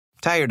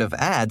Tired of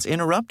ads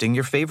interrupting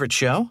your favorite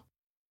show?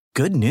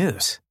 Good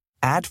news.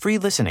 Ad-free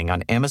listening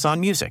on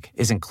Amazon Music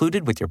is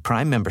included with your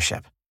Prime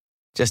membership.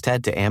 Just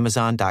head to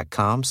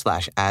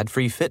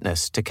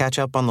amazon.com/ad-free-fitness to catch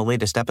up on the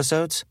latest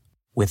episodes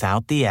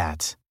without the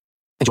ads.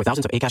 Enjoy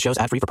thousands of Acast shows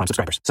ad-free for Prime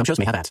subscribers. Some shows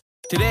may have ads.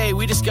 Today,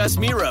 we discuss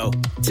Miro.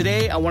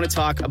 Today, I want to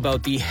talk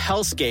about the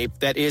hellscape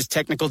that is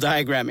technical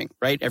diagramming,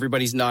 right?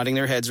 Everybody's nodding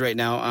their heads right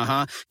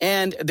now,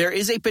 And there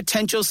is a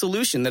potential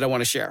solution that I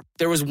want to share.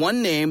 There was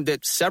one name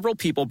that several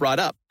people brought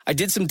up. I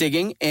did some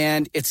digging,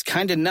 and it's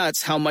kind of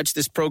nuts how much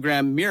this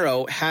program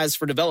Miro has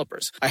for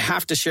developers. I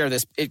have to share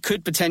this. It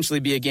could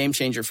potentially be a game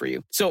changer for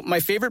you. So my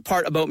favorite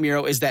part about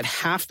Miro is that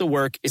half the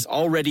work is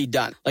already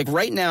done. Like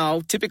right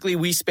now, typically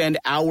we spend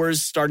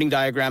hours starting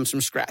diagrams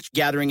from scratch,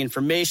 gathering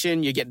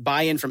information. You get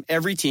buy-in from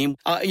every team.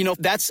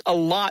 That's a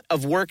lot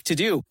of work to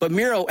do. But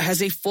Miro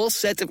has a full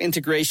set of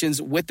integrations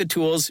with the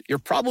tools you're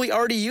probably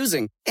already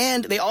using.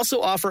 And they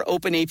also offer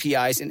open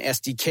APIs and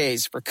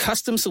SDKs for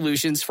custom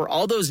solutions for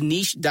all those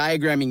niche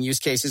diagramming use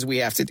cases we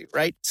have to do,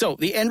 right? So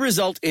the end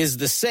result is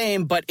the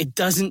same, but it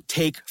doesn't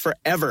take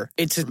forever.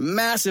 It's a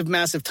massive,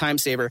 massive time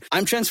saver.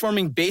 I'm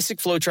transforming basic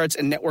flowcharts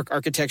and network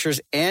architectures,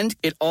 and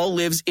it all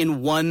lives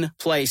in one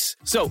place.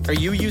 So are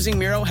you using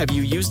Miro? Have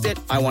you used it?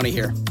 I want to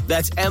hear.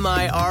 That's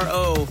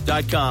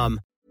MIRO.com.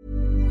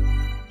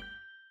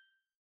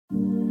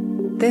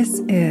 This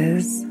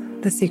is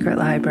the Secret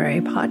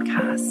Library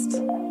podcast,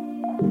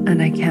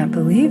 and I can't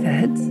believe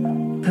it,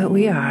 but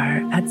we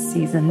are at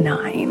season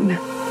 9.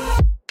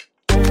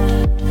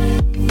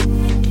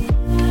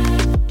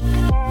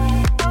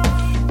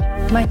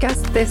 My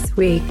guest this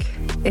week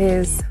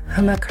is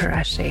Huma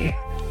Qureshi.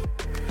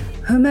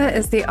 Huma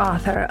is the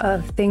author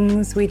of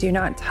Things We Do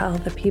Not Tell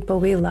the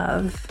People We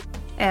Love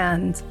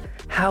and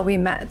How We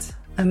Met,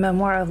 a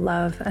memoir of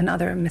love and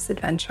other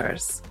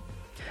misadventures.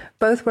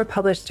 Both were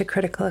published to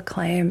critical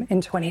acclaim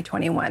in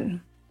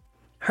 2021.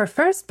 Her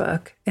first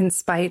book, In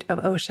Spite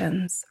of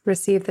Oceans,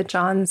 received the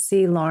John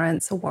C.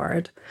 Lawrence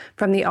Award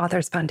from the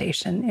Authors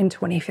Foundation in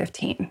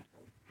 2015.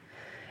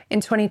 In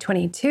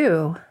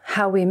 2022,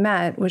 How We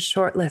Met was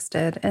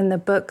shortlisted in the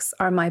Books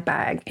Are My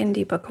Bag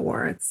Indie Book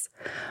Awards,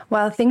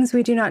 while Things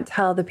We Do Not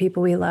Tell the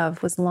People We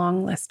Love was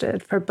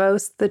longlisted for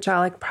both the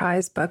Jalik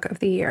Prize Book of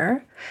the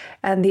Year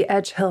and the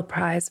Edgehill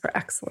Prize for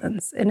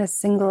Excellence in a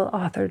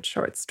single-authored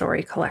short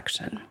story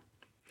collection.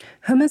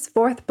 Huma's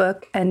fourth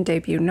book and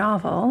debut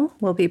novel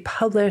will be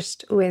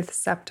published with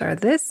Scepter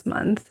this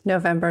month,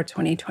 November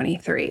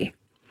 2023.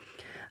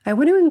 I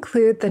want to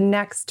include the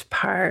next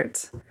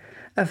part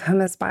of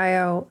Huma's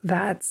bio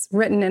that's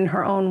written in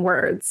her own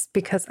words,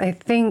 because I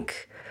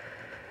think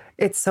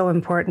it's so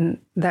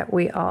important that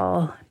we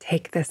all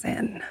take this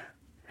in.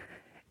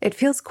 It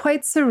feels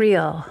quite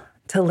surreal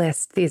to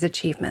list these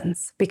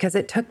achievements because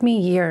it took me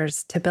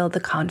years to build the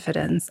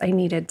confidence I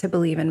needed to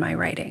believe in my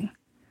writing.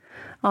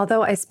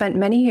 Although I spent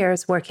many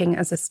years working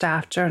as a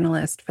staff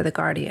journalist for The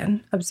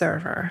Guardian,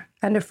 Observer,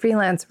 and a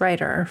freelance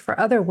writer for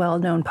other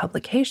well-known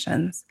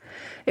publications,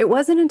 it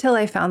wasn't until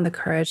I found the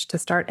courage to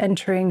start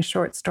entering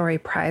short story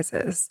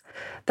prizes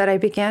that I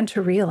began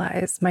to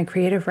realize my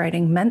creative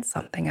writing meant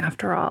something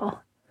after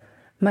all.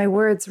 My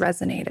words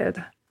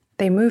resonated.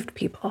 They moved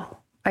people.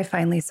 I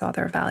finally saw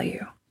their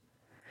value.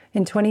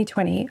 In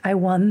 2020, I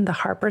won the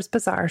Harper's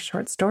Bazaar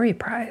Short Story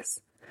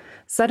Prize.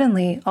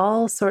 Suddenly,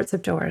 all sorts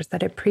of doors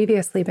that had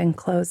previously been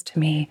closed to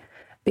me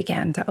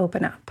began to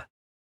open up.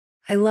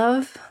 I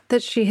love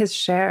that she has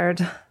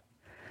shared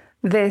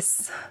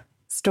this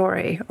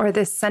story or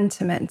this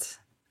sentiment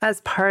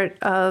as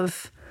part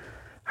of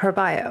her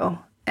bio.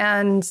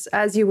 And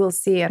as you will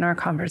see in our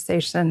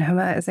conversation,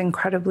 Huma is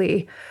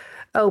incredibly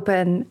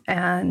open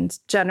and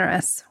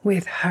generous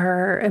with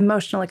her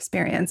emotional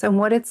experience and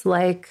what it's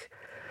like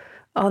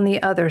on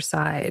the other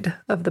side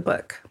of the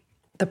book,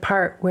 the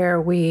part where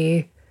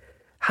we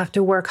have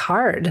to work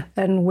hard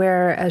and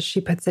where, as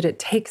she puts it, it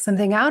takes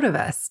something out of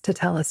us to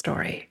tell a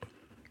story.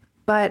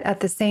 But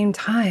at the same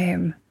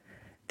time,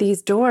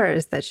 these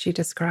doors that she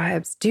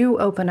describes do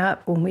open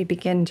up when we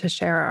begin to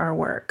share our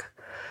work.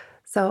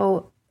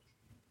 So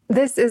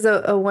this is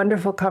a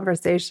wonderful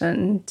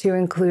conversation to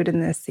include in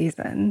this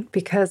season,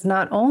 because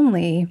not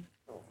only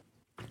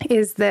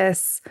is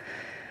this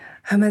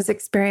Huma's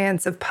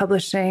experience of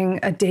publishing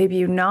a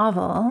debut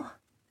novel,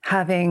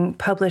 having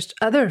published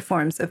other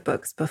forms of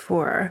books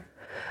before,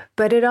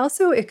 but it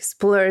also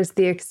explores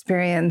the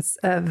experience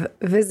of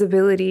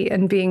visibility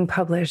and being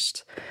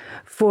published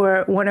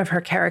for one of her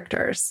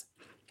characters,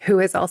 who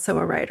is also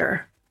a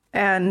writer.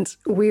 And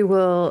we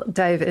will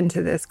dive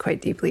into this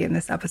quite deeply in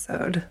this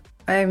episode.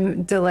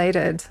 I'm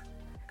delighted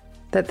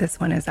that this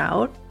one is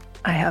out.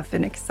 I have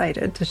been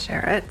excited to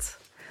share it.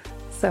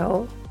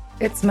 So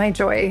it's my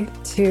joy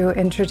to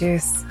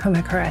introduce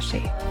Huma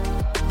Qureshi.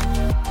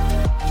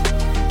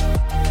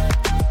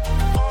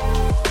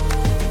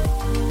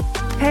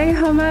 Hey,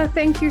 Huma,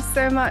 thank you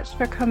so much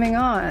for coming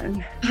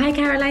on. Hi,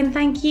 Caroline.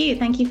 Thank you.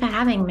 Thank you for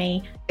having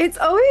me. It's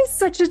always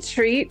such a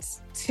treat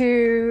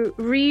to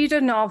read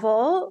a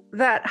novel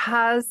that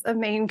has a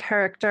main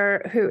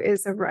character who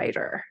is a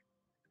writer.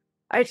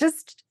 I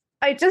just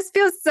I just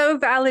feel so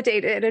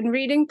validated in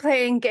reading,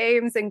 playing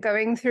games, and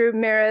going through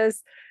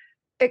Mira's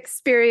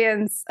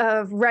experience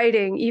of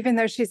writing, even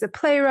though she's a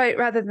playwright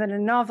rather than a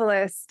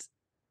novelist.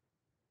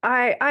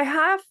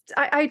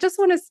 I just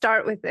want to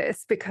start with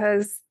this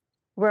because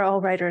we're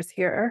all writers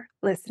here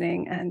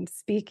listening and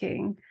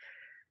speaking.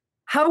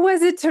 How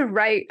was it to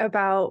write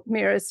about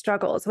Mira's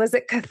struggles? Was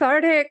it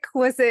cathartic?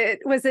 Was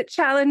it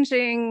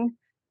challenging?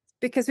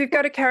 Because we've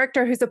got a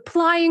character who's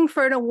applying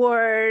for an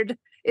award,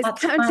 is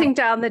counting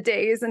down the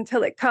days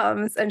until it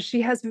comes, and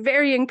she has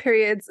varying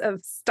periods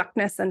of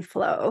stuckness and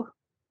flow.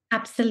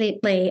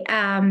 Absolutely.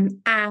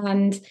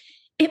 And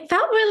it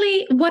felt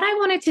really, what I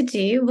wanted to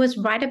do was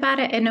write about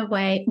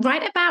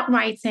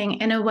writing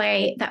in a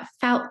way that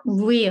felt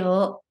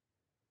real,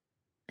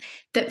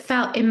 that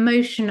felt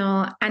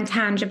emotional and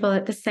tangible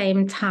at the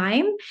same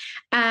time.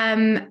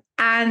 And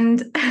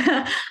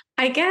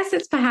I guess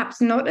it's perhaps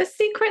not a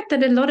secret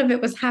that a lot of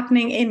it was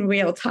happening in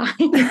real time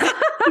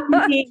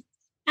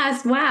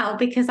as well,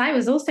 because I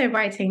was also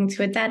writing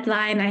to a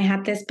deadline. I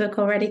had this book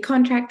already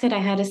contracted. I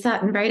had a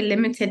certain very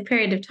limited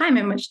period of time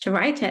in which to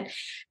write it.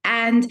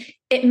 And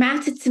it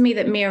mattered to me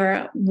that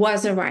Mira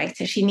was a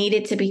writer. She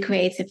needed to be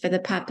creative for the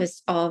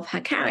purpose of her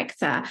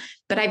character.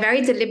 But I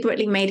very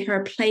deliberately made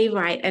her a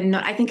playwright. And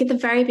not, I think at the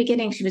very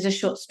beginning, she was a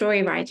short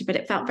story writer, but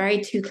it felt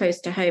very too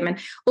close to home. And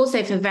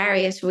also for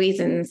various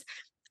reasons,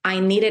 I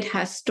needed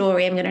her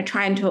story. I'm going to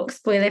try and talk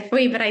spoiler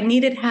free, but I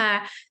needed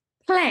her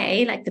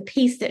play, like the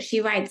piece that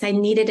she writes, I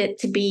needed it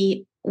to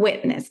be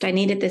witnessed. I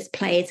needed this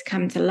play to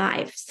come to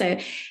life. So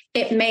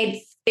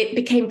it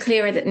became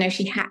clearer that no,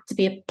 she had to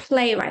be a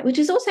playwright, which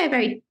is also a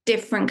very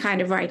different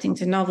kind of writing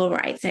to novel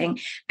writing.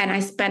 And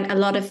I had a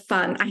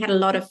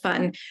lot of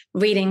fun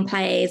reading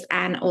plays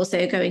and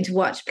also going to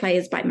watch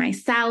plays by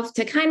myself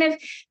to kind of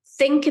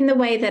think in the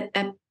way that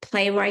a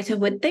playwright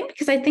would think,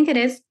 because I think it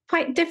is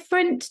quite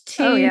different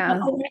to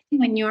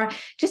when you're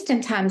just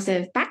in terms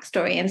of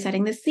backstory and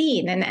setting the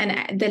scene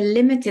and the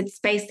limited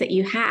space that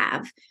you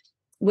have,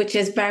 which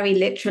is very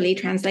literally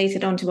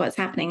translated onto what's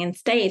happening in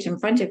stage in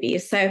front of you.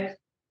 So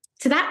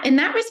in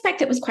that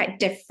respect, it was quite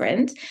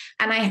different.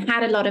 And I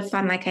had a lot of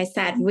fun, like I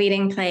said,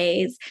 reading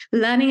plays,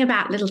 learning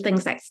about little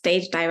things like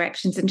stage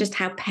directions and just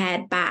how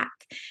pared back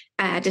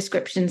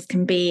descriptions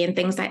can be and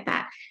things like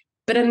that.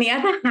 But on the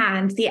other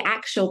hand, the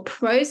actual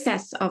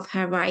process of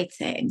her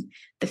writing,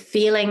 the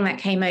feeling that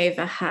came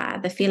over her,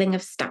 the feeling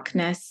of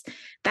stuckness,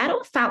 that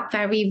all felt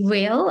very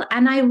real.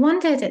 And I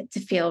wanted it to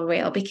feel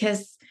real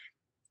because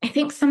I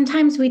think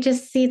sometimes we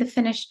just see the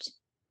finished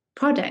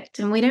product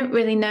and we don't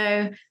really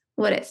know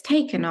what it's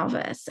taken of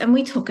us. And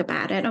we talk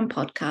about it on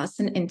podcasts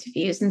and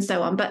interviews and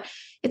so on, but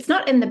it's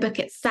not in the book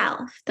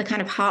itself, the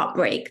kind of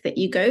heartbreak that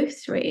you go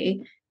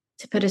through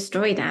to put a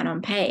story down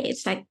on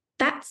page. Like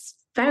that's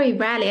very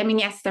rarely. I mean,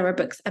 yes, there are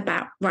books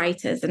about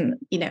writers and,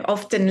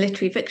 often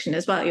literary fiction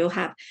as well. You'll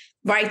have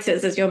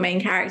writers as your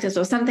main characters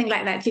or something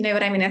like that. Do you know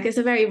what I mean? Like it's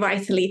a very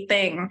writerly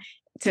thing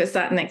to a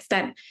certain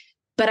extent.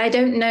 But I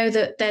don't know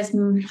that there's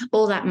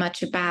all that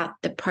much about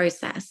the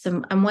process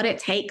and what it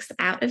takes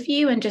out of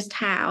you and just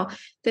how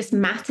this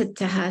mattered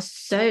to her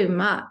so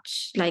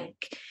much.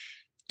 Like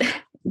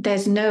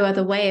there's no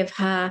other way of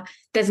her.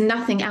 There's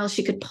nothing else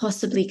she could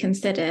possibly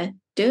consider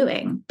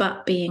doing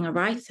but being a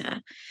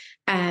writer.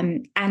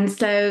 And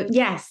so,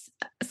 yes,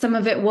 some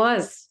of it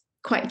was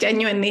quite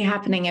genuinely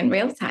happening in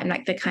real time,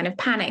 like the kind of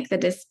panic, the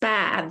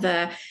despair,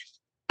 the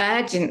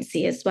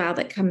urgency as well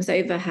that comes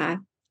over her.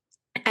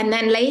 And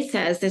then later,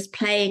 as this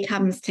play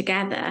comes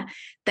together,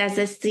 there's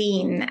a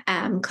scene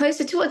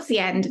closer towards the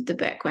end of the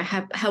book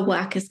where her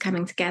work is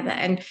coming together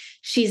and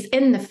she's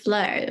in the flow.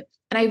 And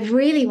I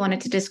really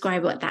wanted to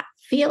describe what that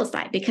feels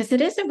like, because it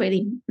is a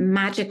really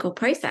magical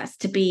process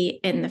to be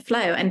in the flow.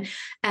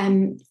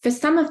 And for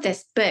some of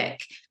this book,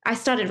 I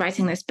started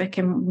writing this book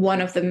in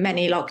one of the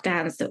many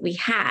lockdowns that we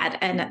had.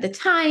 And at the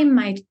time,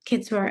 my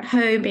kids were at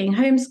home being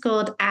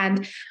homeschooled,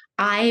 and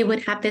I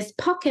would have this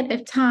pocket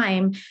of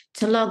time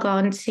to log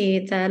on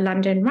to the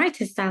London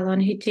Writers' Salon,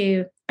 who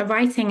do a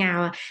writing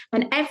hour.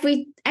 And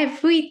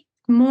every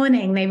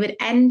morning they would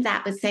end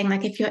that with saying,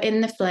 like, if you're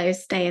in the flow,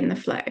 stay in the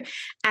flow.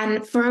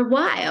 And for a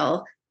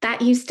while,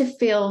 that used to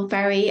feel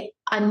very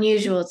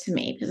unusual to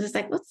me, because it's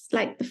like, what's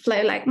like the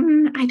flow? Like,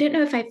 I don't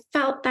know if I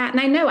felt that. And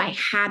I know I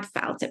had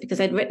felt it because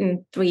I'd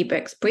written 3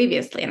 books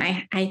previously, and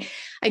I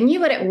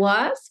knew what it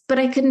was, but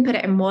I couldn't put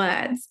it in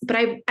words. But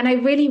I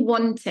really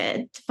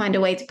wanted to find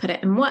a way to put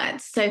it in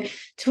words. So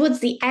towards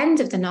the end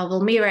of the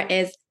novel, Mira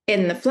is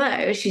in the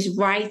flow. She's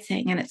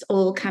writing and it's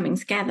all coming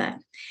together.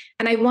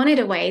 And I wanted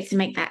a way to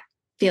make that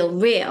feel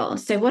real.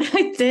 So what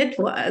I did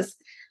was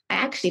I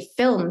actually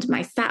filmed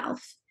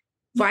myself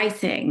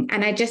writing,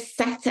 and I just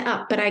set it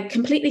up, but I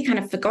completely kind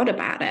of forgot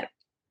about it.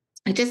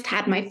 I just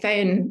had my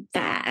phone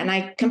there and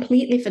I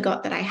completely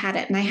forgot that I had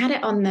it. And I had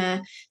it on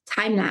the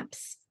time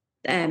lapse.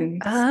 It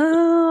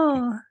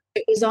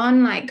was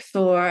on like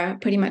for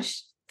pretty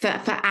much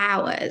for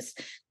hours.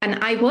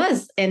 And I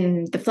was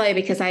in the flow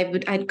because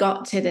I'd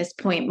got to this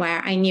point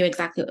where I knew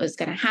exactly what was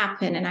going to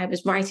happen. And I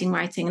was writing.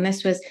 And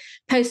this was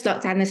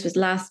post-lockdown. This was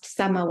last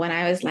summer when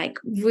I was like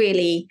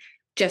really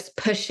just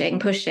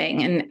pushing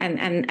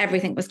and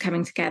everything was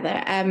coming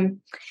together.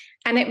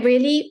 And it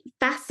really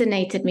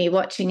fascinated me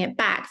watching it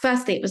back.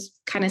 Firstly, it was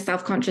kind of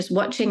self-conscious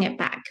watching it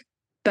back.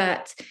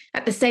 But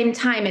at the same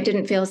time, it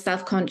didn't feel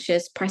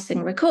self-conscious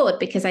pressing record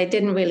because I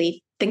didn't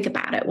really think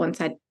about it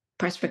once I'd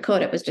pressed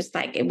record. It was just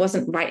like, it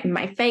wasn't right in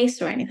my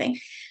face or anything.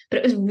 But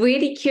it was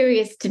really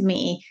curious to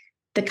me,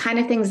 the kind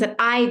of things that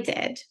I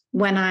did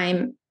when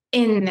I'm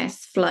in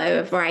this flow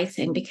of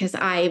writing, because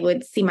I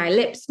would see my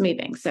lips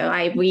moving. So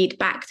I read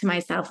back to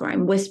myself, or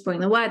I'm whispering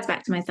the words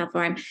back to myself,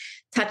 or I'm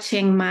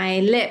touching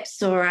my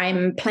lips, or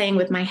I'm playing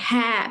with my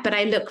hair, but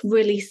I look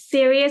really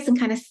serious and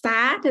kind of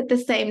sad at the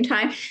same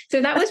time. So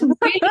that was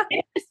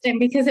really interesting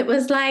because it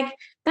was like,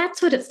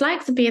 that's what it's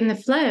like to be in the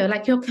flow.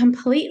 Like you're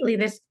completely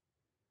this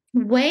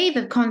wave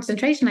of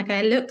concentration. Like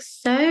I look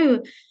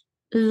so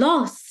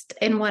lost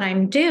in what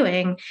I'm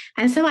doing.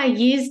 And so I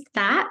used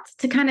that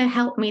to kind of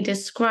help me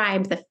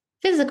describe the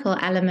physical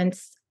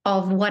elements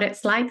of what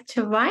it's like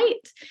to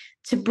write,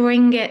 to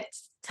bring it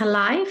to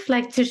life,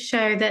 like to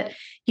show that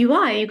you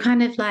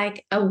kind of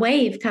like a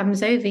wave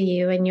comes over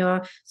you and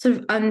you're sort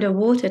of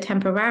underwater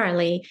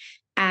temporarily.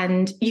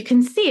 And you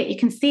can see it. You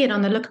can see it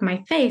on the look of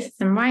my face as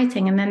I'm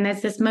writing. And then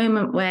there's this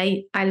moment where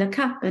I look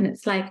up and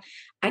it's like,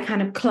 I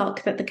kind of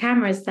clock that the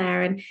camera's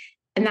there and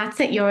that's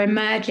it. You're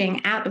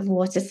emerging out of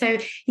water. So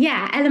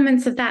yeah,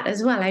 elements of that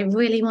as well. I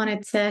really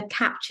wanted to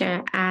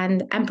capture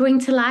and bring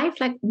to life,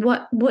 like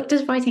what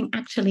does writing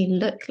actually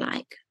look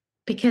like?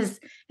 Because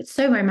it's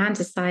so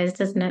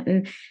romanticized, isn't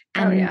it?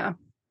 And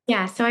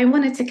yeah. So I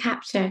wanted to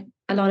capture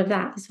a lot of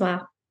that as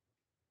well.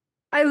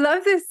 I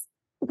love this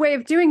way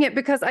of doing it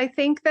because I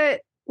think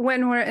that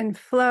when we're in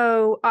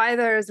flow,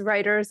 either as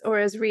writers or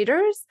as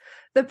readers,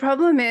 the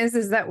problem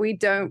is that we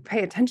don't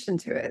pay attention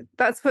to it.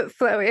 That's what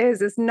flow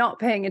is not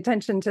paying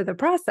attention to the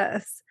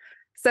process.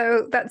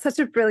 So that's such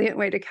a brilliant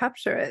way to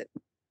capture it.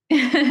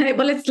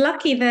 Well, it's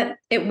lucky that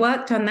it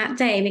worked on that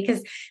day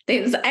because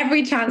there was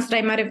every chance that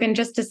I might have been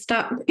just as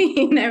stuck,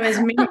 as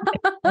me.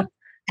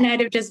 And I'd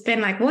have just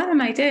been like, what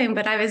am I doing?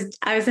 But I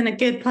was in a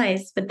good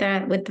place with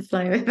the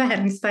flow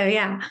event. So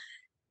yeah,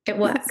 it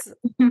works.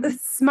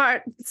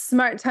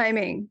 Smart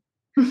timing.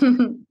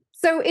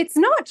 So it's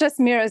not just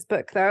Mira's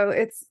book, though.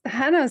 It's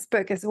Hannah's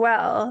book as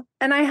well.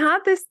 And I had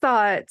this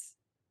thought.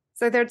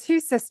 So they're two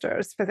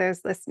sisters, for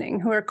those listening,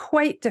 who are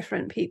quite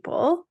different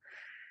people.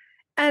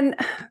 And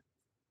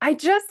I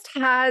just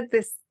had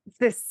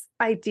this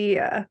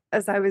idea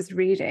as I was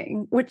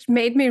reading, which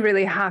made me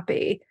really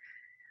happy,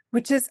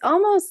 which is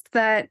almost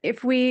that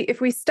if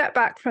we step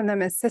back from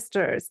them as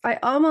sisters, I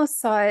almost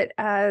saw it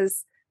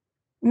as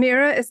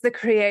Mira is the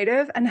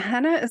creative and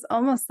Hannah is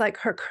almost like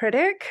her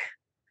critic.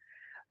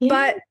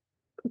 Yeah.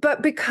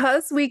 But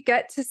because we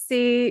get to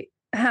see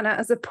Hannah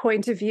as a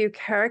point of view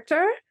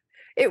character,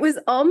 it was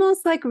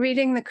almost like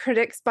reading the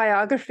critic's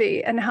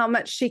biography and how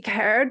much she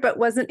cared, but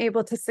wasn't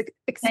able to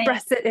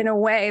express it in a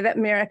way that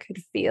Mira could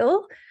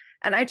feel.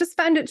 And I just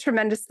found it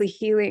tremendously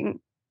healing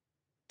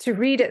to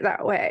read it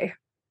that way.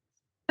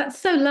 That's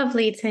so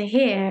lovely to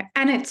hear.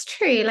 And it's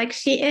true. Like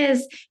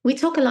we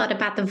talk a lot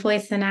about the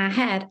voice in our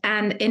head.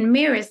 And in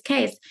Mira's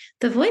case,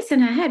 the voice in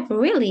her head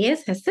really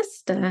is her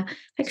sister.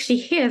 Like she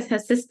hears her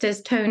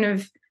sister's tone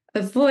of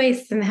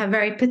voice and her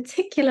very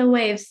particular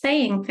way of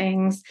saying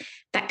things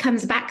that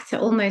comes back to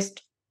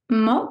almost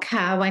mock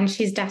her when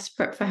she's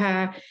desperate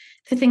for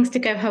things to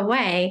go her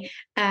way.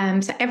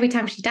 So every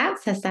time she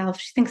doubts herself,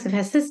 she thinks of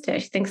her sister.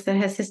 She thinks that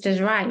her sister's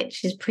right.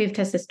 She's proved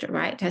her sister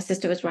right. Her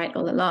sister was right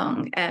all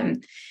along.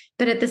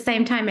 But at the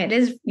same time,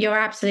 you're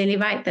absolutely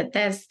right that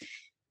there's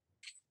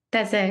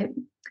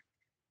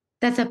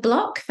a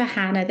block for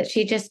Hannah that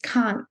she just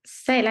can't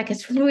say. Like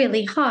it's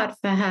really hard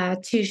for her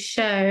to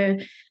show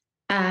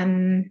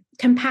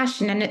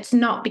compassion. And it's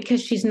not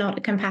because she's not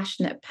a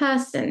compassionate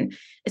person.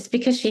 It's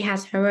because she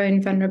has her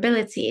own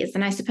vulnerabilities.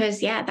 And I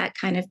suppose, that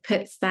kind of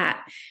puts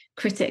that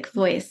critic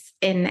voice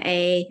in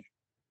a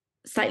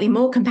slightly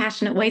more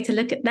compassionate way to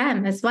look at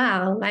them as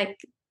well. Like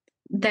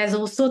there's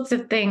all sorts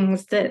of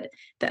things that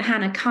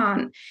Hannah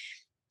can't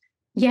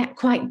yet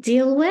quite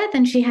deal with,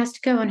 and she has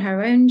to go on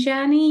her own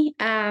journey.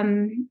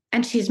 And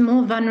she's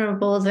more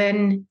vulnerable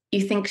than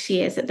you think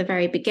she is at the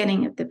very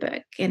beginning of the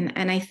book. And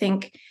I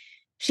think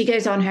she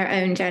goes on her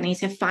own journey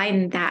to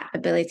find that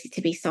ability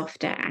to be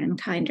softer and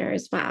kinder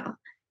as well.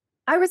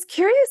 I was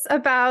curious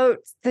about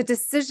the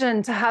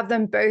decision to have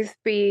them both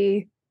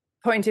be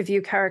point of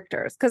view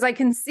characters, because I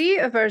can see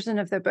a version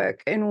of the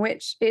book in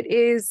which it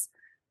is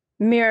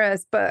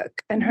Mira's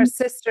book and her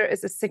sister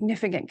is a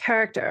significant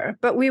character,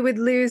 but we would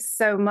lose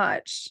so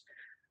much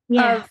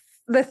of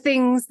the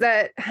things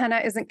that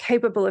Hannah isn't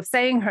capable of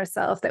saying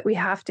herself that we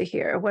have to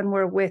hear when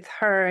we're with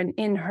her and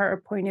in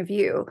her point of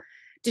view.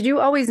 Did you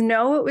always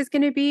know it was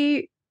going to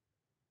be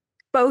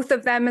both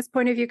of them as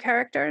point of view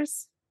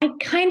characters? I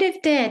kind of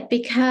did,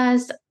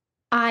 because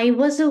I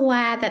was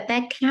aware that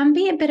there can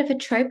be a bit of a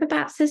trope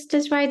about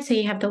sisters, right? So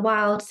you have the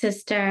wild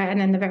sister and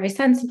then the very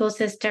sensible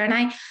sister.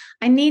 And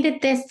I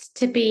needed this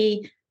to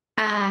be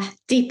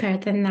deeper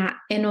than that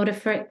in order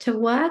for it to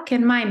work,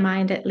 in my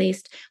mind at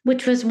least,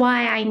 which was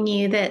why I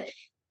knew that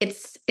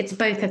it's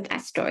both of their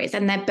stories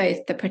and they're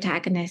both the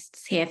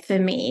protagonists here for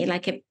me.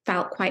 Like it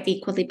felt quite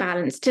equally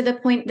balanced, to the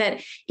point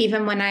that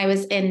even when I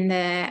was in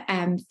the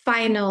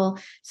final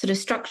sort of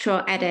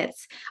structural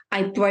edits,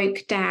 I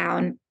broke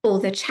down all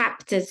the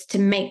chapters to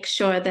make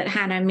sure that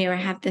Hannah and Mira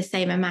have the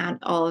same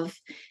amount of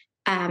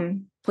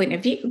point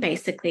of view,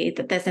 basically,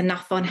 that there's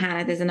enough on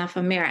Hannah, there's enough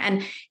on Mira.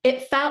 And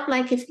it felt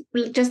like, if,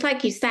 just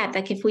like you said,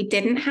 like if we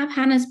didn't have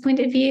Hannah's point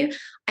of view,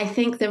 I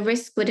think the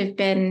risk would have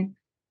been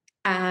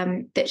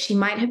that she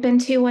might have been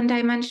too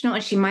one-dimensional,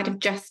 and she might have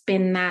just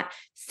been that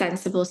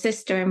sensible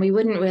sister, and we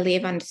wouldn't really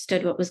have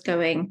understood what was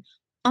going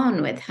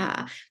on with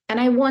her. And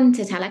I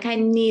wanted her, like I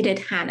needed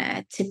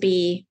Hannah to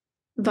be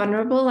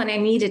vulnerable, and I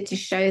needed to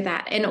show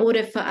that in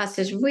order for us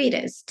as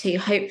readers to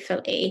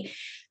hopefully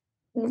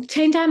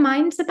change our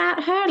minds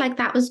about her. Like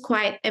that was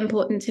quite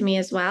important to me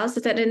as well.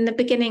 So that in the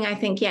beginning, I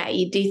think, yeah,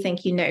 you do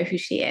think you know who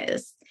she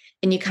is,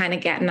 and you kind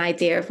of get an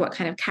idea of what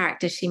kind of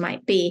character she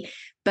might be.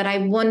 But I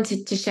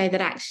wanted to show that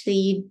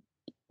actually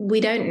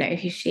we don't know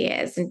who she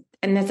is.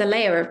 And there's a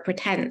layer of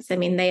pretense. I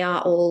mean, they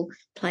are all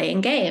playing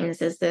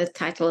games, as the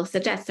title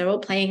suggests. They're all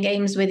playing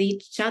games with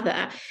each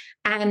other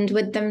and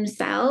with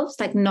themselves,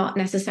 like not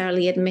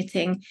necessarily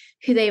admitting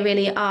who they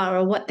really are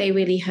or what they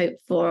really hope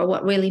for or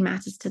what really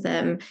matters to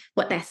them,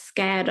 what they're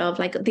scared of.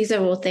 Like these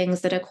are all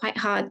things that are quite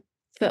hard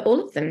for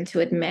all of them to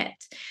admit.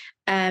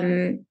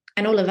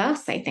 And all of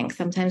us, I think,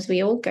 sometimes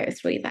we all go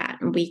through that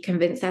and we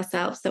convince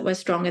ourselves that we're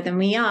stronger than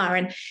we are.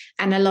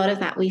 And a lot of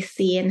that we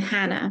see in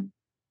Hannah.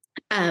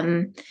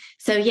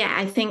 So, yeah,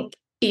 I think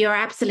you're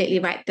absolutely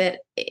right that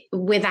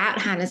without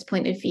Hannah's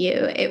point of view,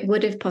 it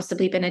would have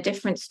possibly been a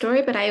different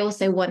story. But I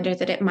also wonder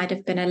that it might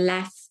have been a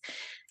less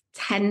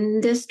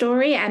tender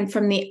story. And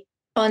from the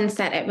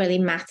onset, it really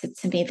mattered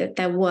to me that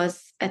there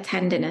was a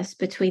tenderness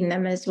between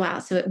them as well.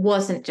 So it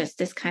wasn't just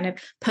this kind of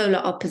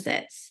polar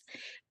opposites.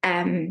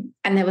 And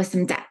there was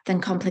some depth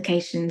and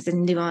complications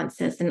and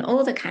nuances and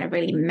all the kind of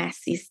really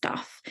messy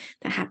stuff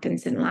that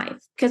happens in life,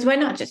 because we're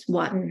not just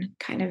one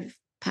kind of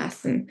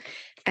person.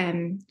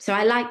 So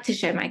I like to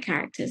show my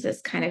characters as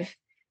kind of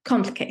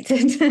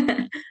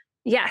complicated.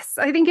 Yes,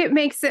 I think it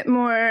makes it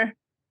more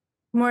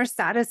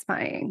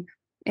satisfying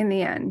in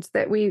the end,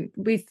 that we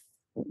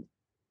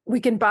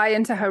can buy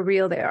into how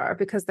real they are,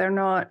 because they're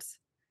not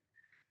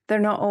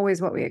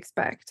always what we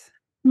expect.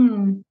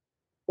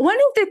 One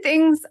of the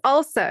things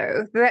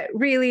also that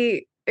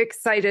really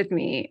excited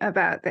me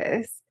about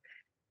this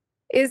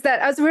is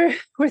that as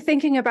we're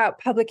thinking about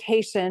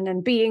publication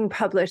and being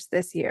published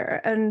this year,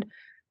 and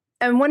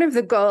one of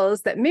the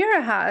goals that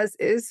Mira has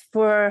is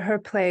for her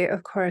play,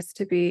 of course,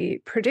 to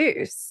be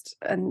produced.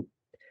 And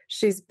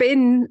she's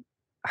been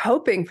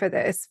hoping for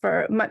this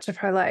for much of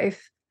her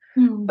life.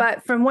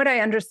 But from what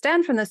I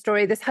understand from the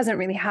story, this hasn't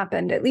really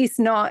happened, at least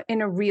not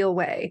in a real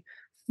way.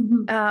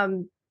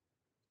 And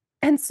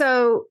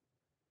so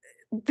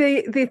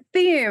the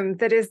theme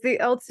that is the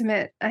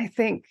ultimate, I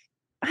think,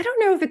 I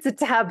don't know if it's a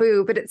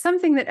taboo, but it's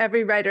something that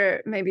every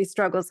writer maybe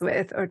struggles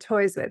with or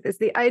toys with, is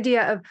the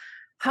idea of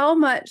how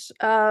much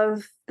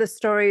of the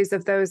stories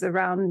of those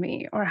around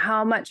me, or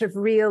how much of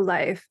real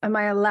life, am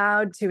I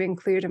allowed to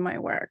include in my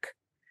work?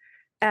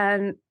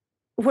 And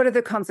what are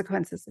the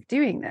consequences of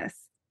doing this?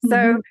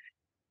 So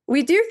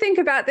we do think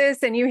about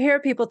this, and you hear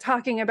people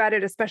talking about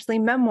it, especially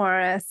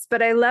memoirists,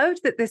 but I loved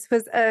that this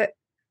was a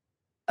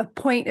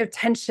point of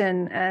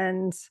tension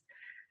and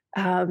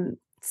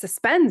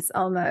suspense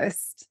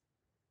almost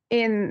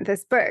in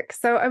this book.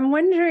 So I'm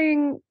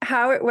wondering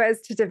how it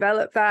was to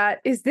develop that.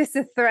 Is this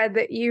a thread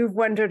that you've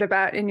wondered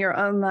about in your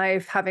own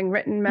life, having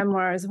written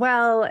memoir as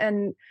well?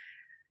 And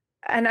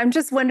I'm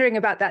just wondering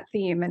about that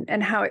theme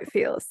and how it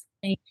feels.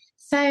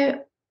 So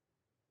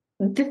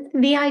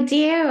the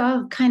idea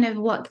of kind of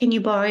what can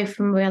you borrow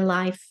from real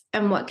life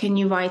and what can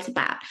you write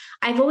about,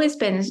 I've always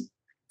been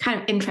kind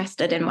of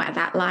interested in where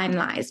that line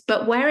lies.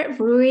 But where it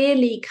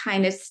really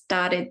kind of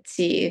started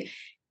to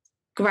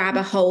grab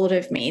a hold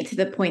of me, to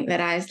the point that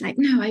I was like,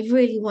 no, I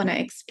really want to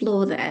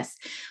explore this,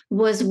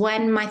 was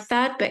when my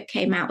third book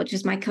came out, which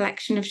is my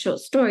collection of short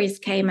stories,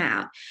 came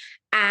out.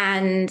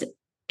 And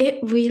it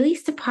really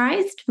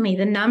surprised me,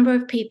 the number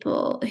of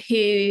people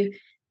who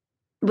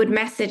would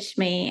message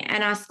me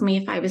and ask me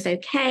if I was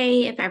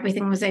okay, if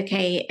everything was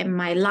okay in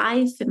my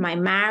life, in my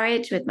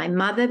marriage, with my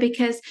mother,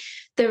 because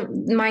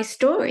my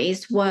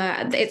stories were,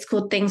 it's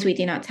called Things We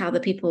Do Not Tell the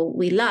People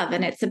We Love.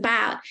 And it's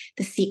about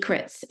the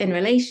secrets in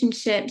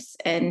relationships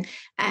and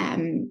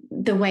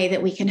the way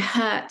that we can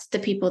hurt the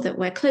people that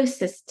we're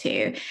closest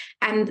to.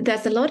 And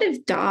there's a lot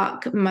of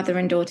dark mother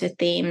and daughter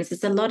themes.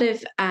 There's a lot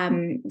of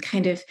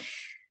kind of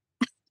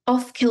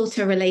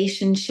off-kilter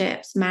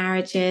relationships,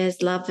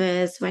 marriages,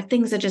 lovers, where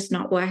things are just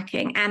not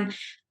working. And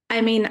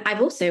I mean,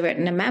 I've also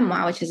written a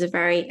memoir, which is a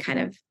very kind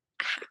of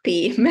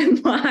happy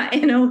memoir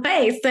in a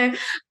way. So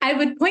I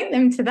would point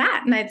them to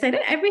that and I'd say,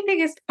 everything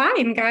is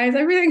fine, guys.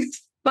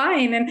 Everything's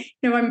fine. And,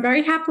 I'm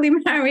very happily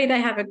married. I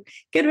have a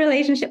good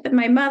relationship with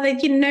my mother,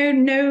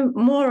 no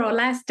more or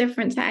less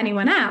different to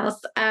anyone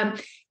else.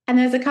 And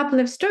there's a couple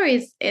of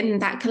stories in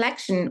that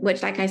collection,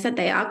 which, like I said,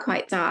 they are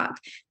quite dark.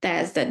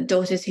 There's the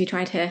daughters who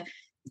try to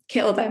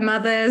kill their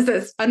mothers.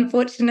 There's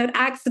unfortunate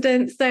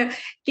accidents. So,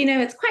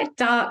 it's quite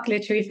dark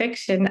literary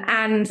fiction.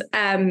 And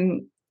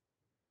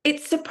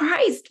it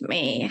surprised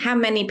me how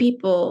many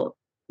people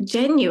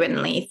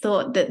genuinely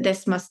thought that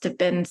this must have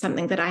been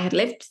something that I had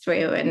lived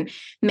through, and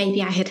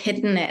maybe I had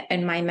hidden it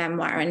in my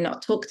memoir and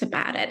not talked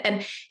about it.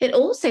 And it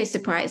also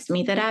surprised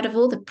me that out of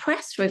all the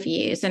press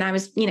reviews, and I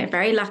was,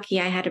 very lucky,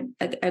 I had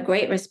a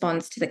great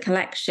response to the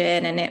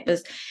collection, and it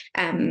was,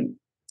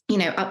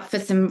 up for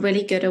some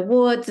really good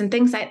awards and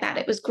things like that.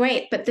 It was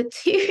great. But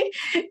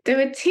there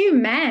were two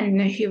men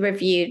who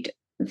reviewed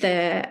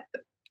the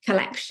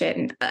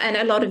collection, and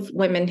a lot of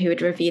women who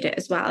had reviewed it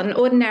as well. And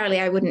ordinarily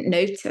I wouldn't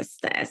notice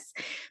this,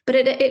 but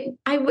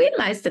I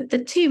realized that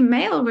the two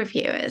male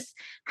reviewers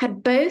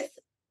had both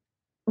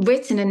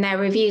written in their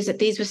reviews that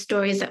these were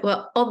stories that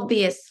were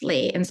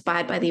obviously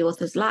inspired by the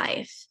author's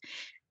life.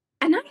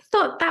 And I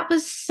thought that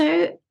was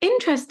so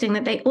interesting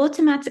that they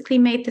automatically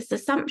made this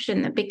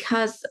assumption that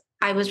because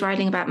I was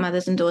writing about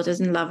mothers and daughters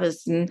and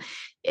lovers and,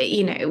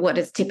 what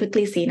is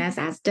typically seen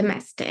as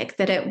domestic,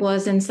 that it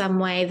was in some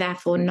way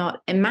therefore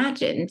not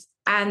imagined.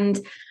 And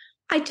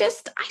I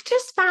just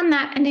found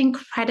that an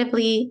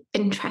incredibly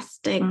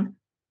interesting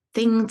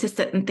thing to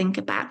sit and think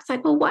about. It's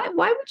like, well, why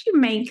would you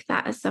make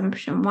that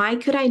assumption? Why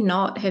could I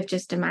not have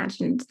just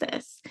imagined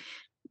this?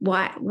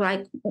 Why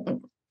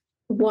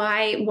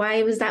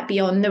was that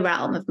beyond the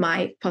realm of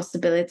my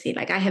possibility?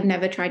 Like, I have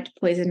never tried to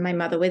poison my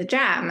mother with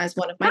jam as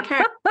one of my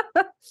characters.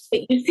 But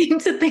you seem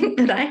to think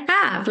that I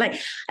have.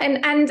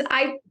 And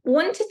I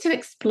wanted to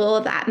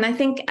explore that. And I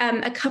think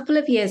a couple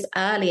of years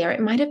earlier, it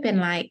might have been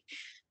like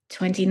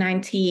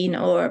 2019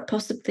 or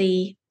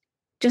possibly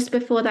just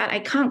before that. I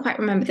can't quite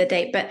remember the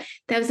date, but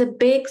there was a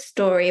big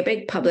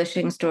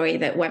publishing story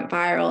that went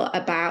viral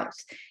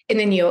in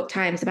the New York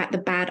Times about the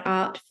bad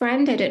art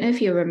friend. I don't know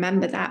if you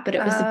remember that, but it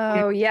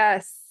was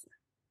yes.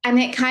 And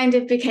it kind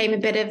of became a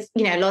bit of,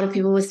 a lot of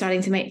people were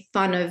starting to make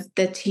fun of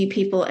the two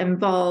people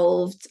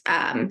involved.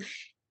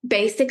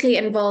 Basically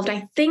involved,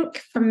 I think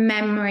from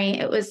memory,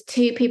 it was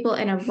two people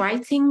in a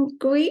writing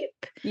group.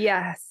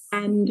 Yes.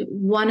 And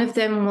one of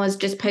them was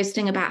just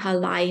posting about her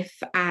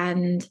life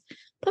and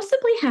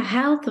possibly her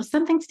health or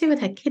something to do with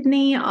her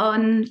kidney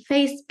on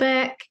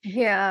Facebook.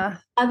 Yeah.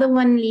 Other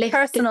one lifted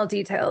personal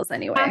details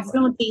anyway.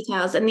 Personal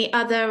details. And the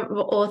other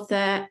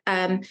author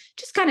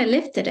just kind of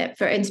lifted it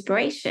for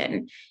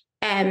inspiration.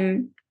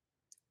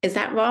 Is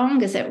that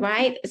wrong? Is it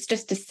right? It's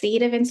just a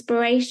seed of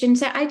inspiration.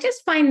 So I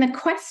just find the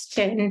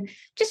question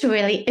just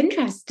really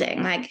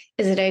interesting. Like,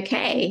 is it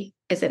okay?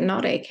 Is it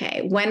not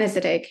okay? When is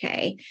it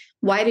okay?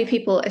 Why do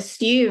people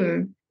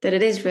assume that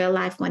it is real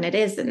life when it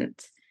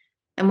isn't?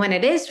 And when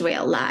it is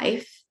real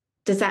life,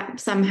 does that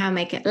somehow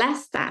make it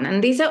less than?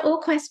 And these are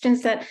all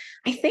questions that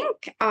I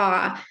think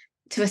are,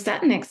 to a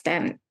certain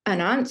extent,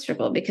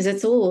 unanswerable because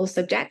it's all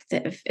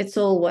subjective. It's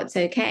all what's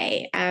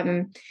okay.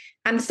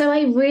 And so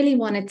I really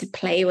wanted to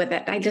play with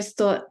it. I just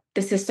thought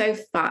this is so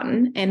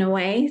fun in a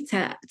way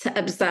to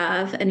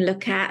observe and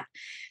look at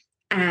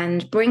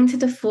and bring to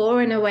the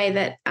fore in a way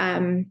that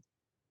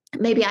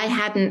maybe I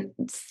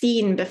hadn't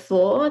seen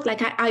before.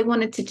 Like I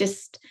wanted to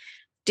just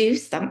do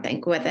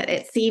something with it.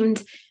 It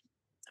seemed,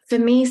 for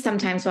me,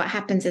 sometimes what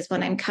happens is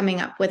when I'm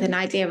coming up with an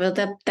idea, well,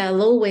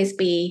 there'll always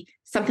be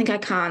something I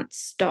can't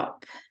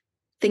stop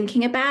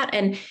thinking about.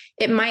 And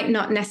it might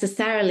not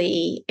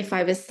necessarily, if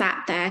I was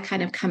sat there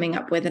kind of coming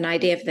up with an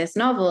idea for this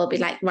novel, be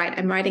like, right,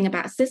 I'm writing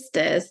about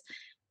sisters.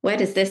 Where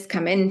does this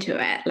come into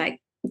it?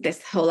 Like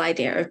this whole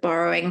idea of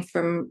borrowing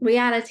from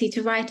reality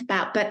to write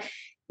about. But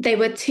they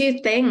were two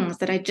things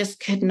that I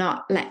just could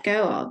not let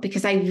go of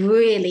because I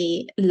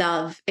really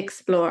love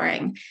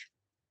exploring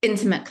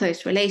intimate,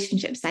 close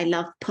relationships. I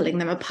love pulling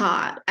them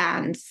apart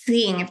and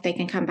seeing if they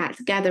can come back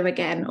together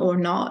again or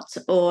not,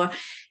 or,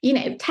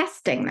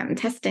 testing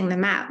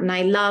them out. And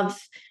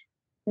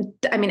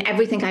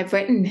everything I've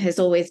written has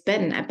always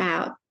been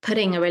about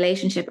putting a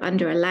relationship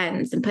under a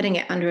lens and putting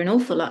it under an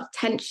awful lot of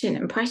tension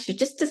and pressure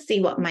just to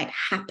see what might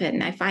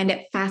happen. I find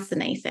it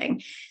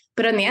fascinating.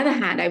 But on the other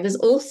hand, I was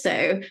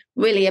also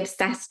really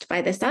obsessed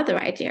by this other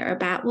idea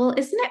about, well,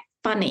 isn't it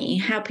funny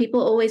how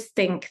people always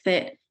think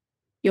that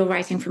you're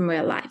writing from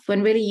real life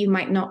when really you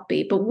might not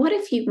be? But what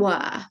if you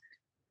were?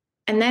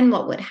 And then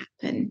what would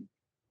happen?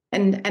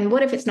 And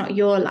what if it's not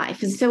your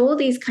life? And so all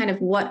these kind of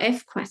what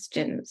if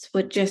questions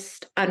were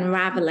just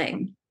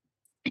unraveling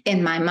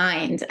in my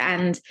mind.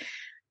 And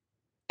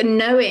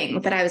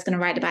knowing that I was going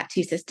to write about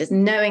two sisters,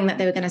 knowing that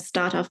they were going to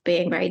start off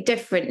being very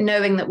different,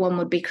 knowing that one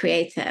would be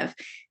creative,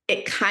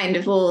 it kind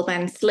of all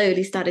then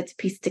slowly started to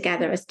piece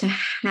together as to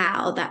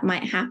how that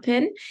might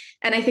happen.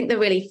 And I think the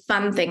really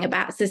fun thing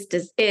about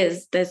Sisters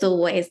is there's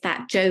always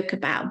that joke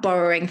about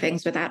borrowing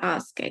things without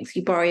asking. So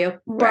you borrow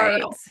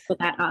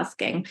without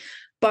asking,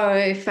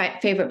 borrow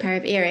favorite pair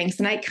of earrings.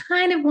 And I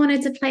kind of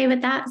wanted to play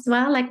with that as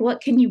well. Like,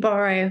 what can you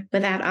borrow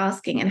without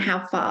asking, and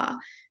how far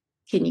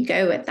can you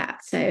go with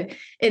that? So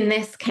in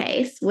this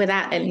case,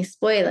 without any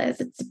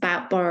spoilers, it's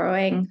about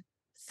borrowing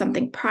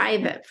something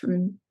private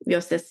from your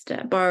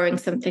sister, borrowing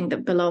something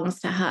that belongs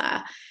to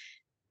her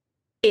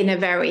in a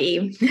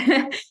very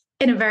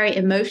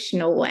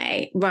emotional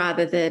way,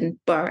 rather than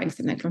borrowing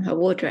something from her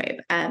wardrobe.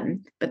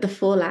 But the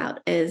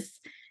fallout is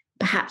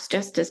perhaps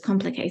just as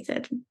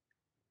complicated.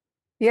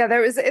 Yeah,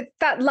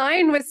 that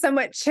line was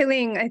somewhat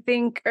chilling, I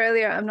think,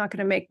 earlier. I'm not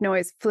going to make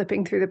noise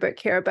flipping through the book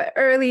here, but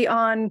early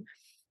on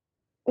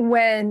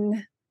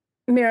when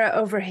Mira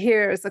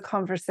overhears a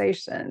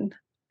conversation,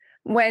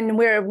 when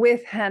we're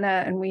with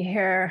Hannah and we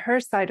hear her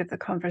side of the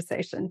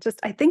conversation,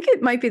 I think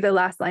it might be the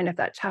last line of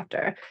that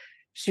chapter,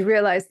 she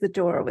realized the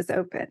door was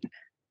open.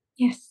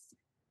 Yes.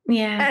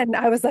 Yeah. And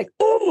I was like,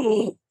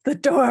 oh, the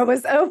door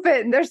was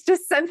open. There's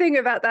just something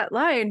about that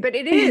line, but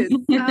it is.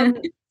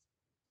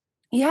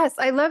 Yes,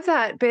 I love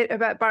that bit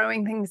about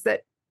borrowing things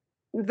that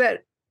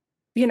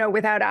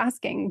without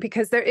asking,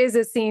 because there is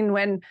a scene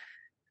when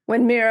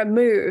Mira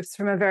moves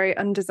from a very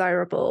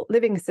undesirable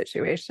living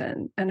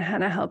situation, and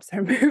Hannah helps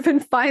her move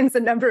and finds a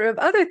number of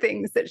other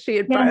things that she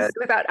had borrowed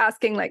without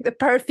asking, like the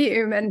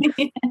perfume and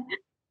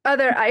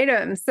other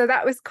items. So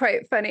that was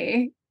quite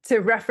funny to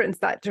reference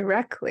that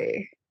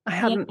directly. I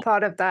hadn't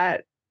thought of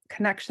that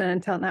connection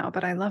until now,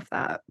 but I love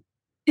that.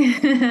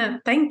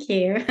 Thank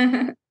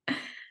you.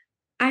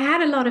 I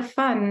had a lot of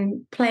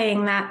fun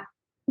playing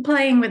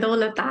with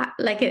all of that.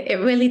 Like it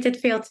really did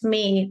feel to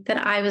me that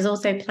I was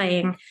also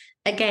playing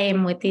a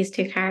game with these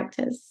two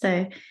characters.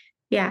 So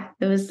yeah,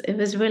 it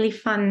was really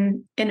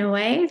fun in a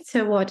way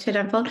to watch it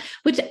unfold,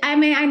 which, I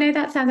mean, I know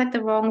that sounds like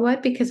the wrong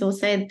word, because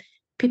also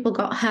people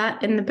got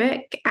hurt in the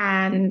book,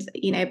 and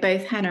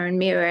both Hannah and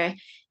Mira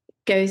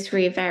go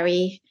through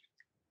very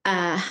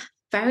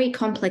very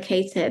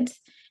complicated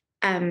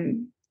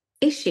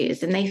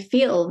issues, and they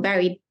feel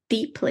very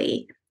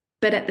deeply.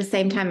 But at the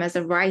same time, as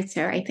a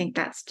writer, I think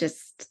that's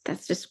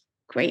just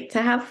great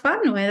to have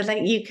fun with.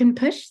 Like, you can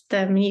push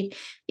them, you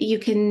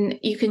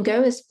can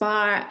go as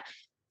far,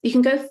 you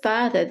can go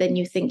further than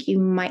you think you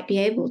might be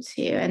able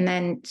to, and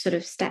then sort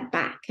of step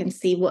back and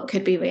see what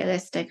could be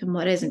realistic and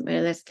what isn't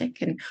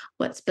realistic, and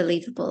what's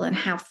believable, and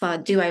how far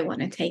do I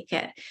want to take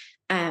it.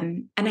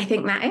 And I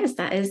think that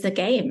is a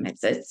game.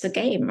 It's a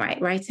game,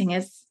 right? Writing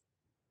is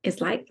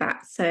like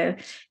that. So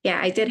yeah,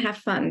 I did have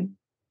fun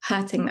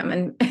hurting them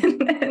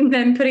and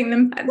then putting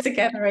them back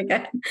together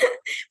again.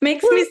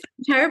 Makes me so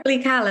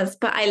terribly callous,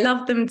 but I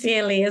love them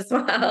dearly as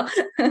well.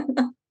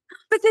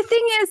 But the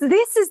thing is,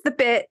 this is the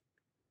bit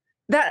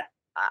that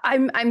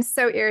I'm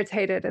so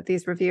irritated at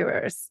these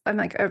reviewers. I'm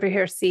like over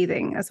here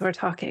seething as we're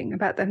talking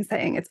about them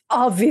saying it's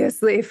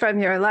obviously from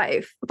your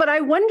life. But I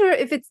wonder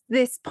if it's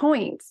this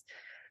point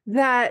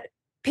that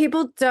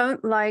people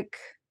don't like,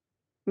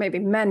 maybe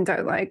men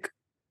don't like,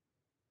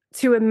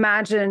 to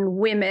imagine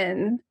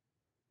women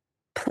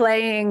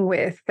playing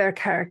with their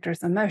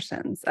characters'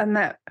 emotions, and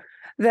that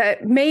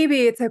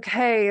maybe it's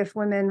okay if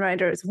women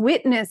writers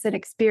witness an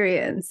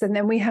experience and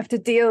then we have to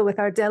deal with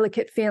our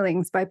delicate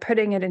feelings by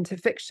putting it into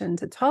fiction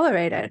to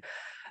tolerate it.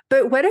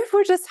 But what if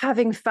we're just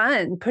having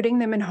fun putting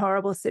them in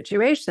horrible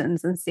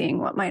situations and seeing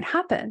what might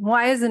happen?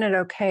 Why isn't it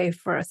okay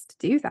for us to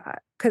do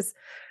that? Because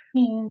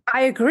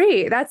I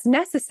agree, that's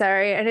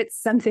necessary, and it's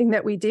something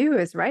that we do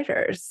as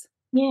writers.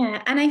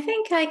 Yeah. And I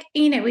think, like,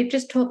 we've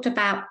just talked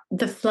about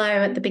the flow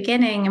at the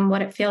beginning and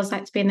what it feels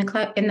like to be in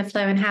the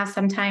flow, and how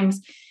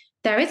sometimes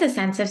there is a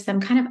sense of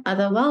some kind of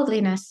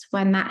otherworldliness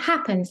when that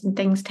happens and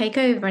things take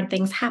over and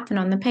things happen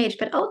on the page.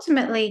 But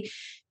ultimately,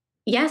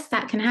 yes,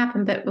 that can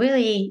happen. But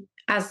really,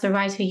 as the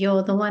writer,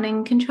 you're the one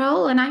in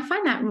control. And I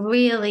find that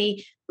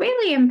really,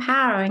 really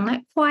empowering,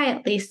 like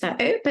quietly so,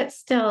 but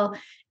still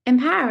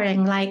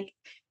empowering. Like,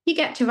 you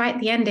get to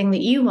write the ending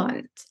that you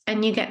want,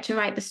 and you get to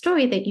write the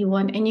story that you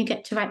want, and you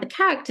get to write the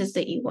characters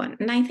that you want.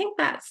 And I think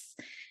that's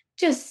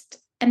just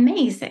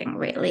amazing,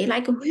 really.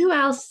 Like, who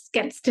else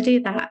gets to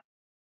do that?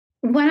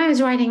 When I was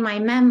writing my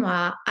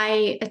memoir,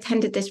 I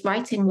attended this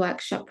writing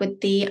workshop with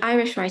the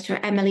Irish writer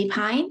Emily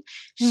Pine.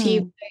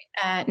 She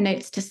wrote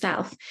Notes to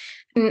Self.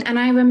 And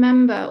I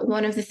remember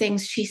one of the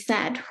things she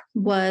said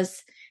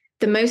was,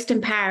 the most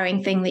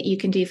empowering thing that you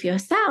can do for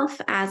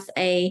yourself as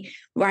a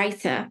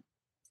writer,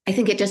 I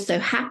think it just so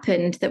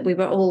happened that we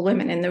were all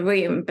women in the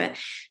room, but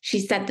she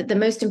said that the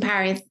most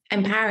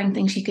empowering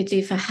thing she could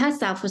do for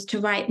herself was to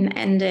write an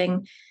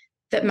ending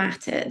that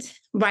mattered,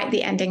 write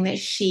the ending that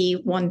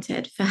she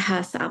wanted for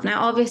herself.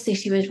 Now, obviously,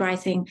 she was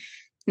writing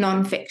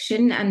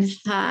nonfiction, and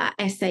her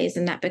essays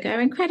in that book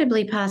are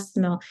incredibly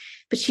personal,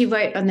 but she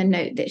wrote on the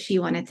note that she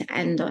wanted to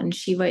end on.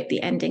 She wrote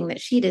the ending that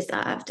she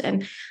deserved.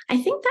 And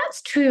I think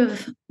that's true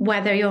of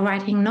whether you're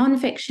writing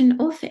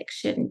nonfiction or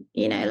fiction.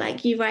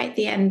 Like, you write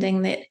the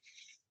ending that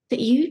that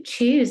you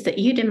choose, that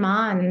you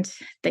demand,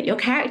 that your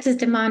characters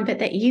demand, but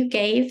that you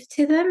gave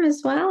to them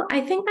as well.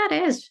 I think that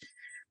is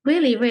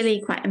really,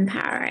 really quite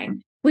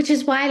empowering, which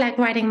is why, like,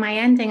 writing my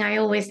ending, I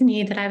always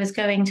knew that I was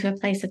going to a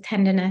place of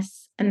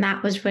tenderness. And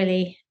that was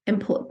really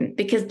important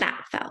because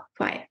that felt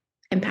quite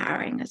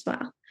empowering as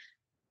well.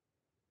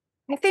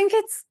 I think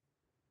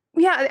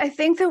I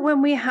think that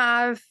when we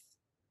have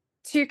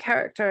two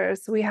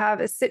characters, we have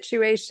a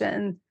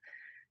situation,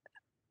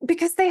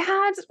 because they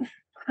had,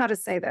 how to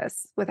say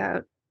this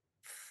without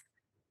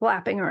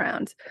flapping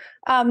around.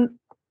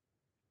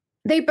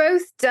 They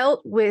both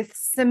dealt with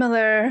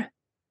similar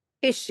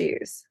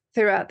issues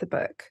throughout the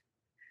book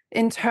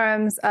in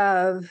terms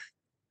of,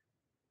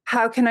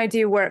 how can I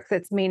do work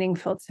that's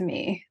meaningful to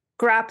me?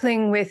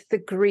 Grappling with the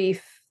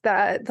grief,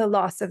 that the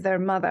loss of their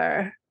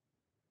mother,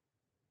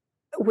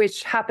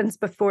 which happens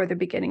before the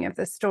beginning of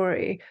the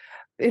story.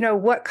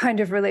 What kind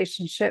of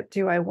relationship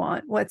do I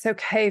want? What's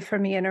okay for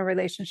me in a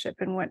relationship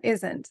and what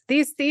isn't?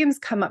 These themes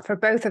come up for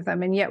both of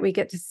them, and yet we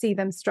get to see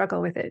them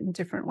struggle with it in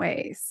different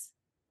ways.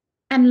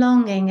 And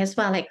longing as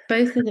well. Like,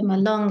 both of them are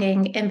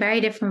longing in very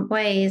different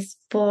ways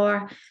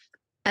for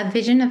a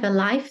vision of a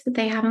life that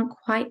they haven't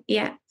quite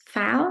yet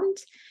found.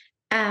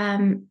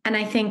 And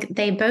I think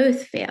they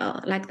both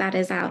feel like that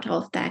is out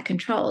of their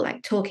control,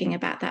 like talking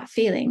about that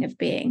feeling of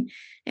being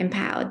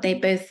empowered. They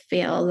both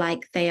feel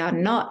like they are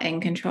not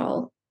in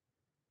control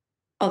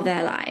of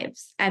their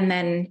lives. And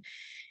then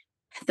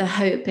the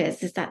hope is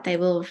that they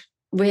will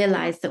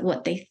realize that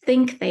what they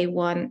think they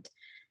want,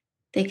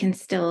 they can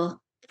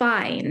still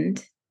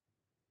find,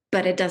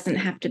 but it doesn't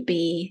have to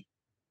be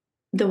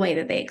the way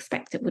that they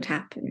expect it would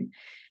happen.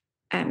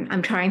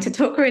 I'm trying to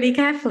talk really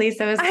carefully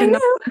so as to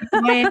not.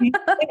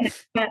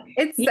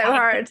 It's so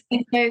hard.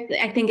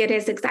 I think it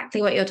is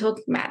exactly what you're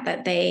talking about,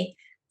 that they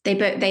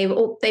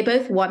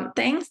both want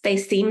things. They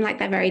seem like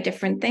they're very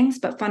different things,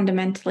 but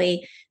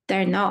fundamentally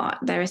they're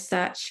not. They're a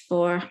search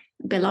for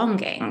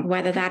belonging,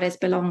 whether that is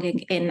belonging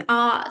in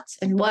art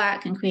and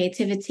work and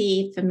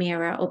creativity for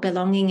Mira, or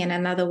belonging in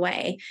another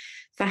way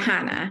for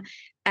Hannah.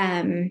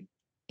 They're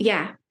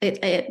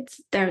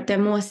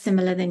more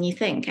similar than you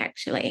think,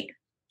 actually.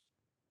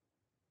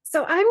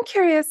 So I'm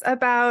curious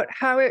about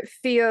how it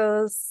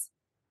feels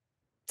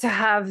to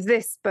have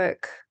this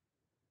book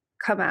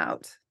come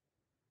out.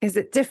 Is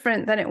it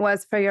different than it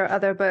was for your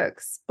other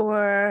books?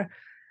 Or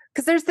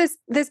because there's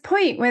this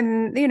point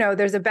when,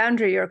 there's a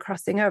boundary you're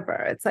crossing over.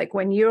 It's like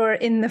when you're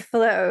in the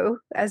flow,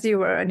 as you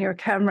were on your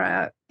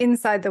camera,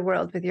 inside the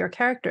world with your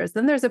characters,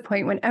 then there's a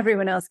point when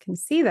everyone else can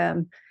see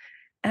them.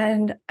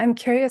 And I'm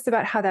curious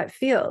about how that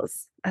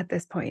feels at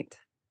this point.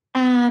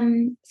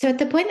 So at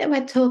the point that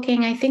we're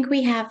talking, I think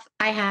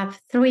I have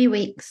 3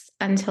 weeks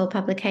until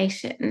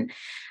publication.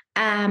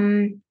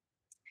 If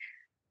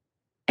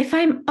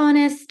I'm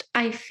honest,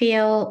 I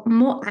feel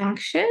more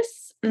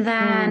anxious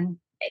than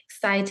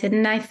excited.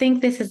 And I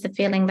think this is the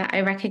feeling that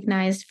I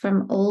recognized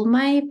from all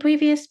my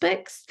previous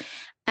books.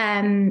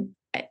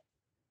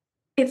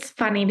 It's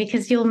funny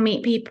because you'll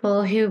meet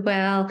people who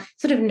will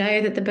sort of know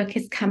that the book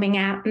is coming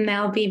out and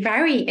they'll be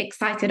very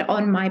excited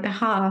on my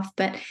behalf,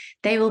 but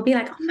they will be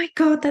like, oh my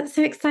God, that's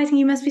so exciting.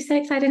 You must be so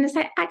excited. And it's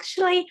like,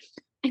 actually,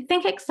 I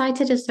think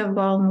excited is the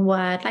wrong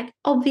word. Like,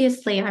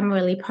 obviously, I'm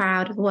really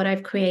proud of what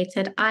I've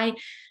created. I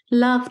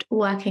loved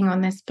working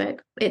on this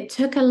book. It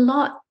took a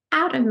lot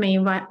out of me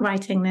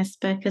writing this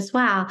book as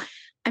well.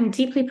 I'm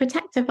deeply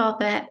protective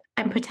of it.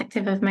 I'm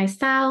protective of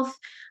myself.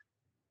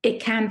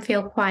 It can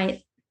feel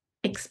quite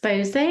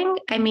exposing.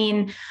 I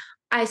mean,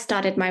 I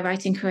started my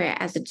writing career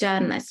as a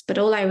journalist, but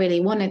all I really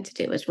wanted to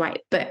do was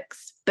write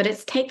books. But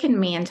it's taken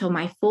me until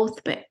my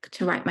 4th book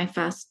to write my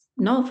first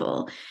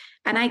novel.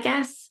 And I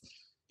guess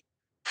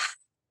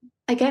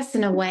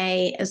in a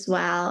way as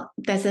well,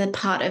 there's a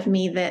part of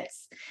me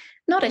that's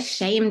not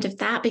ashamed of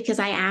that, because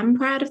I am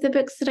proud of the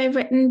books that I've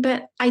written,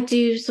 but I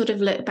do sort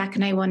of look back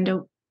and I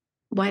wonder,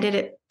 why did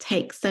it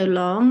take so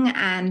long?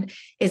 And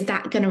is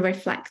that going to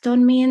reflect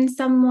on me in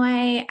some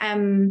way?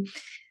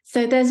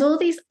 So there's all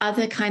these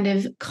other kind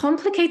of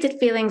complicated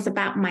feelings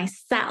about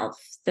myself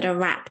that are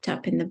wrapped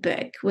up in the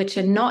book, which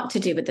are not to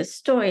do with the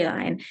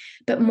storyline,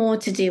 but more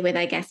to do with,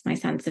 I guess, my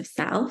sense of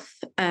self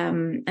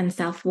and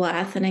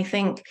self-worth. And I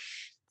think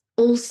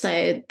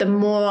also the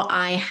more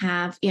I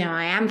have,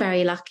 I am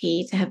very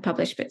lucky to have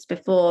published books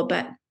before,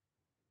 but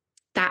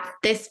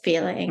this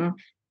feeling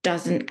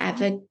doesn't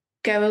ever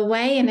go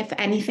away. And if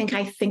anything,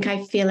 I think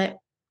I feel it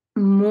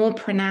more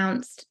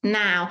pronounced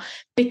now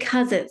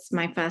because it's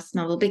my first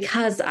novel,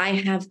 because I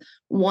have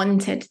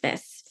wanted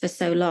this for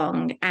so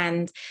long,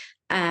 and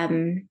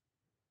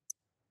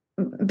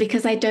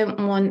because I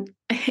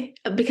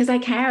because I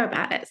care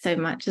about it so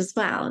much as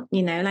well,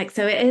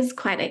 so it is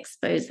quite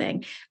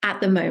exposing.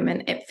 At the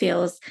moment, it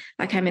feels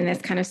like I'm in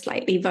this kind of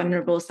slightly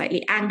vulnerable,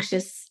 slightly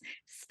anxious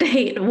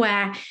state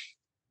where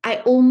I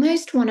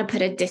almost want to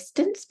put a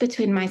distance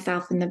between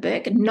myself and the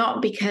book,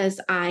 not because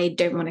I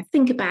don't want to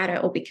think about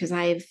it or because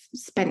I've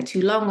spent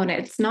too long on it.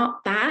 It's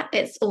not that.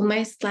 It's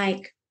almost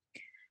like,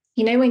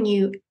 when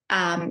you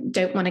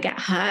don't want to get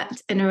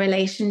hurt in a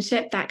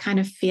relationship, that kind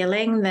of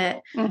feeling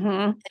that I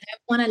don't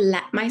want to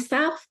let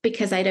myself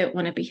because I don't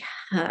want to be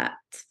hurt.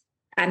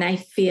 And I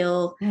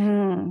feel,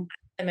 so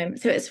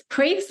it's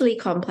crazily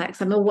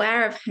complex. I'm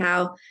aware of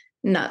how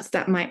nuts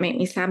that might make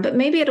me sound, but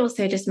maybe it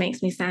also just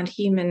makes me sound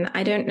human.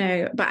 I don't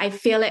know, but I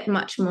feel it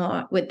much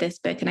more with this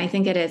book. And I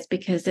think it is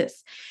because it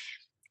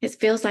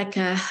feels like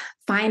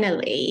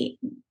finally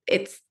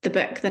it's the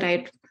book that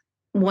I'd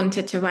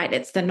wanted to write.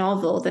 It's the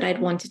novel that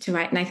I'd wanted to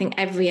write. And I think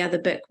every other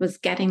book was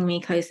getting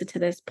me closer to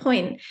this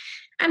point.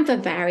 And for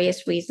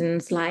various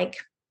reasons, like,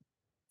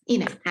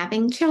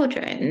 having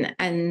children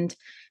and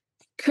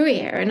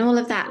career and all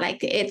of that,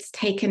 like it's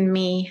taken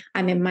me,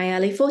 I'm in my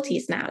early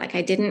 40s now. Like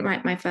I didn't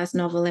write my first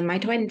novel in my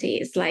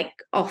 20s, like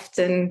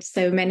often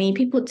so many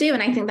people do.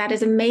 And I think that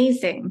is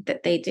amazing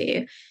that they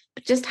do,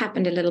 but just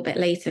happened a little bit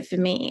later for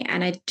me.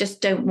 And I just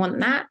don't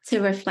want that to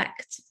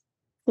reflect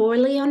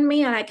poorly on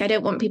me. Like I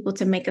don't want people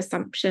to make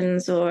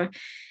assumptions or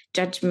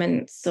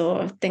judgments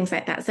or things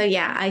like that. So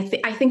yeah, I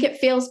think it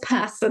feels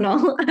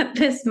personal at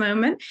this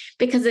moment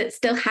because it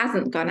still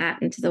hasn't gone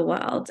out into the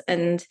world.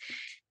 And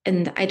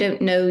I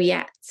don't know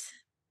yet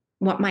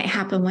what might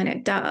happen when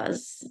it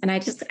does. And I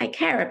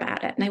care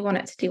about it and I want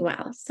it to do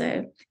well.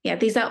 So yeah,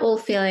 these are all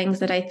feelings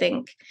that I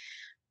think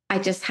I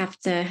just have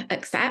to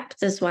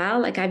accept as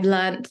well. Like I've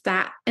learned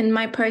that in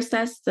my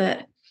process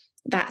that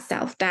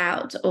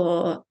self-doubt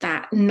or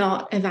that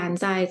knot of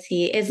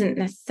anxiety isn't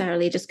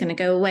necessarily just going to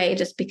go away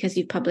just because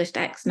you've published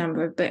X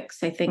number of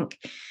books. I think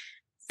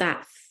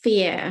that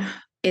fear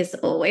is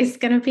always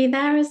going to be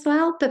there as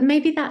well. But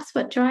maybe that's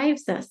what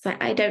drives us.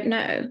 I don't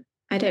know.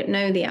 I don't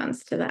know the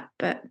answer to that,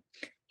 but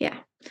yeah.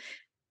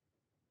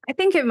 I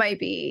think it might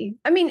be.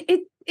 I mean,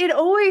 it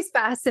always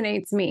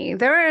fascinates me.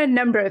 There are a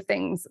number of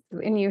things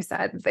in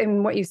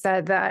what you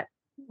said that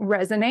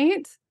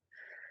resonate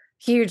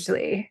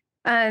hugely.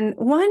 And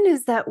one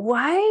is that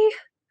why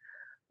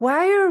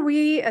are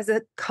we as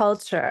a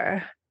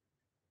culture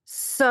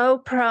so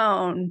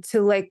prone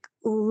to like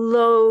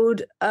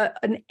load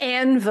an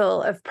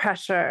anvil of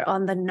pressure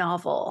on the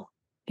novel?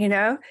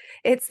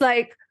 It's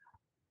like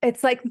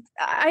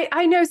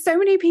I know so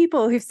many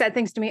people who've said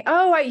things to me,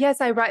 yes,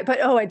 I write,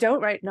 but I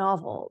don't write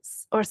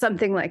novels or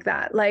something like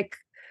that. Like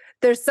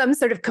there's some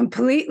sort of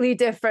completely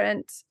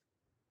different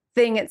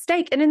thing at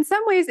stake. And in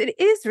some ways it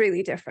is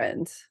really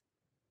different.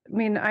 I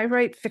mean, I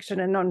write fiction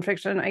and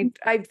nonfiction.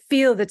 I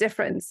feel the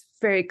difference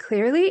very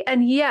clearly.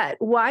 And yet,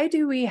 why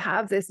do we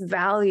have this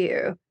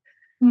value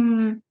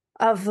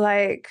of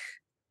like,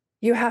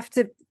 you have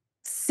to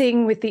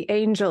sing with the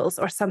angels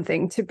or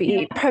something to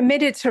be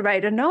permitted to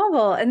write a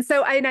novel? And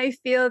so I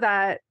feel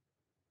that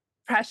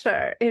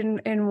pressure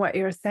in what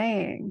you're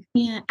saying.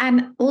 Yeah.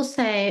 And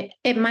also,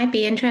 it might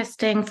be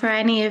interesting for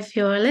any of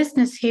your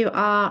listeners who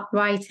are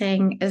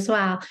writing as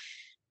well.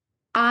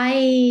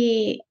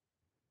 I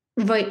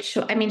wrote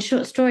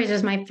short stories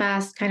was my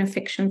first kind of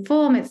fiction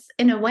form. It's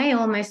in a way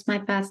almost my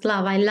first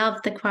love. I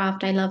love the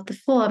craft. I love the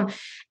form.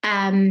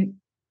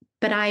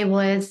 But I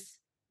was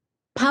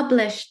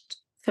published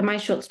for my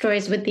short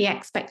stories with the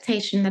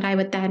expectation that I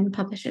would then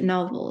publish a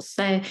novel.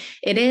 So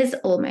it is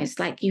almost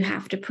like you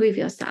have to prove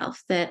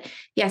yourself that,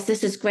 yes,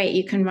 this is great.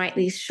 You can write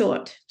these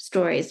short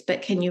stories,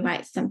 but can you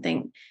write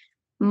something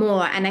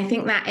more? And I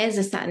think that is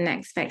a certain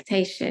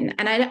expectation.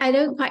 And I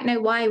don't quite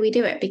know why we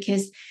do it,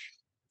 because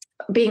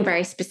being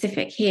very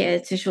specific here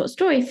to short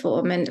story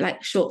form and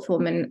like short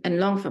form and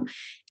long form,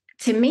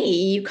 to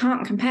me, you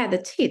can't compare the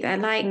two. They're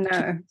like,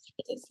 no.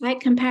 It's like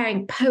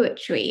comparing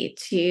poetry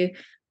to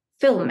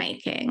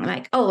filmmaking.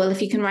 Like,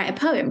 if you can write a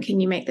poem,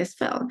 can you make this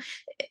film?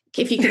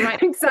 If you can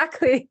write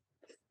exactly.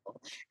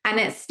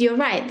 And you're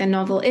right, the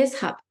novel is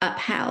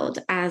upheld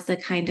as a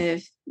kind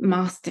of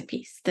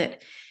masterpiece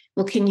that,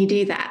 well, can you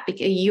do that?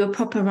 Because you're a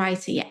proper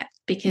writer yet,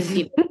 because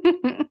you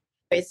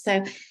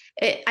so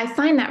I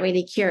find that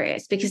really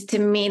curious, because to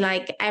me,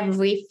 like,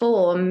 every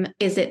form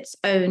is its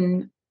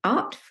own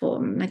art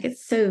form. Like,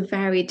 it's so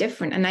very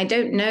different. And I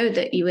don't know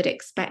that you would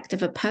expect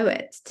of a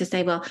poet to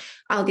say, well,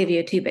 I'll give you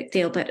a 2-book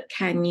deal, but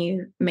can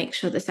you make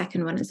sure the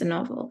second one is a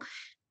novel?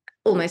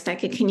 Almost like,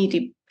 can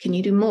you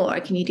do more?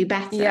 Can you do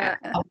better? Yeah.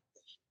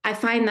 I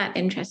find that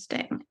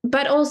interesting.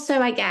 But also,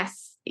 I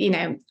guess,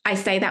 I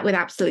say that with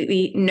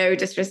absolutely no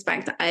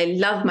disrespect. I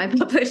love my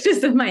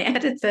publishers and my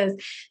editors.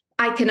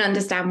 I can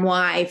understand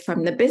why,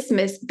 from the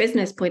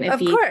business point of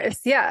view. Of course,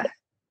 yeah.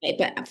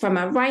 But from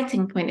a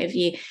writing point of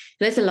view,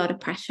 there's a lot of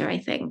pressure, I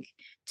think,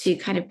 to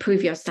kind of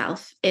prove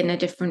yourself in a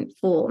different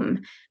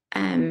form.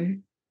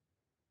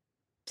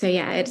 So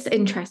yeah, it's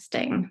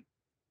interesting.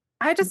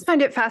 I just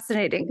find it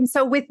fascinating. And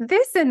so with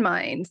this in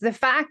mind, the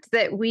fact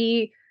that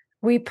we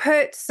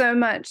put so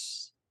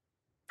much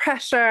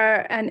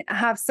pressure and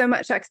have so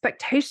much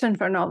expectation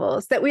for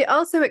novels, that we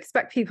also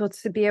expect people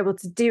to be able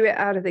to do it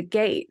out of the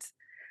gate.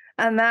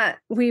 And that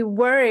we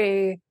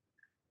worry,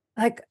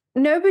 like,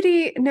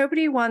 nobody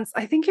wants,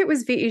 I think it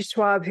was V.E.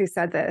 Schwab who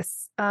said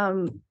this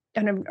in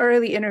an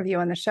early interview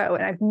on the show,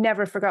 and I've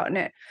never forgotten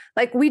it.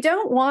 Like, we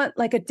don't want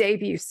like a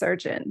debut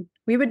surgeon.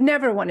 We would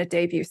never want a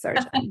debut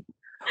surgeon.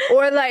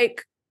 Or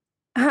like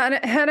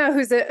Hannah,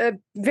 who's a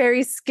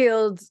very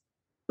skilled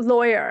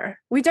lawyer.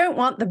 We don't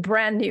want the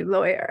brand new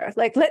lawyer.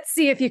 Like, let's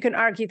see if you can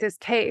argue this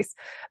case.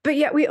 But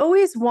yet we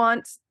always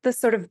want the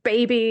sort of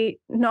baby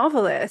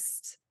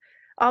novelist,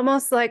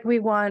 almost like we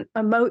want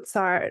a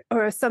Mozart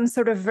or some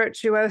sort of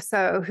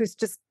virtuoso who's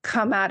just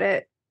come at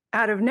it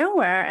out of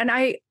nowhere. And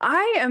I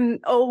am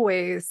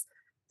always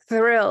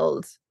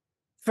thrilled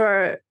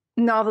for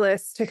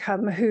novelists to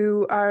come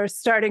who are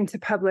starting to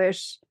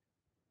publish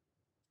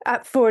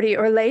at 40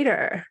 or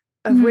later,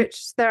 of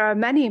which there are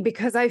many,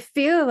 because I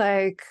feel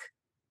like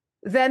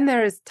then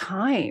there is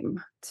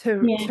time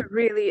to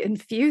really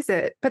infuse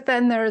it. But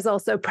then there is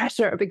also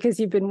pressure because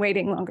you've been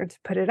waiting longer to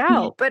put it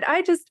out. But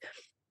I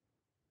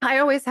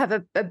always have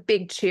a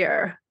big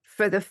cheer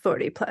for the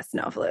 40 plus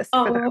novelist.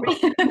 Oh,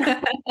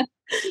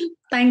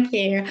 thank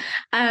you.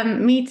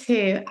 Me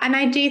too. And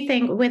I do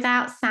think,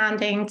 without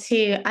sounding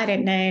too, I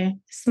don't know,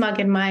 smug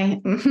in my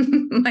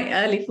my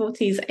early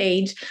 40s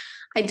age,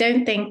 I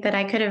don't think that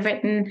I could have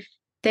written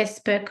this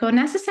book, or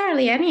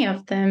necessarily any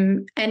of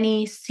them,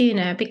 any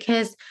sooner,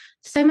 because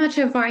so much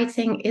of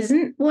writing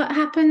isn't what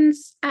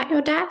happens at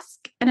your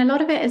desk. And a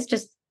lot of it is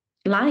just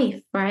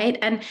life, right?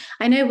 And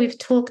I know we've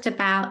talked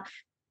about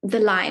the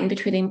line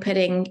between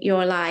putting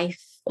your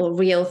life or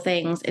real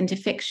things into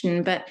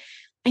fiction, but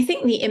I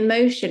think the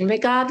emotion,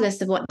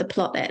 regardless of what the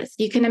plot is,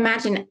 you can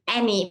imagine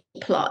any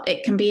plot.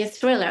 It can be a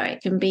thriller,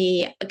 it can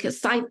be a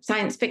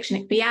science fiction, it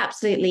can be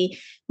absolutely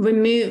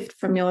removed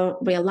from your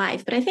real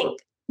life. But I think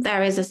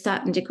there is a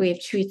certain degree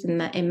of truth in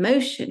the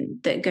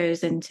emotion that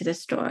goes into the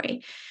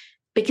story,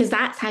 because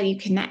that's how you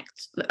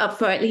connect.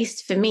 For at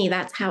least for me,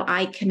 that's how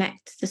I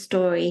connect the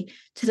story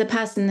to the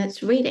person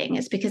that's reading.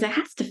 It's because it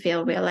has to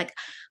feel real. Like,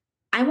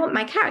 I want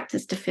my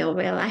characters to feel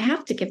real. I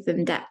have to give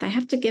them depth. I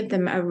have to give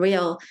them a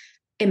real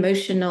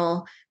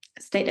emotional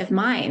state of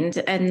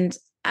mind. And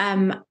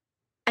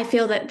I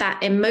feel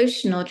that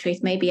emotional truth,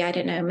 maybe, I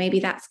don't know,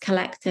 maybe that's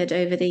collected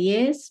over the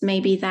years.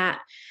 Maybe that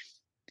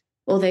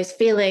all those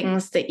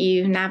feelings that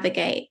you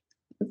navigate,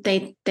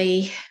 they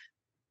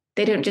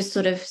don't just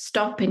sort of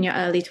stop in your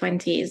early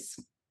 20s.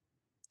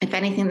 If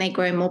anything, they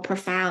grow more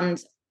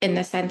profound, in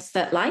the sense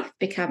that life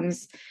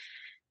becomes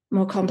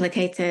more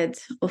complicated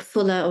or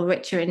fuller or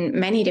richer in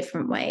many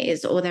different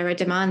ways, or there are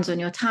demands on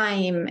your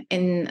time,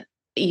 and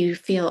you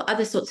feel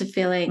other sorts of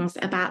feelings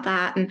about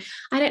that. And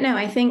I don't know,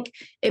 I think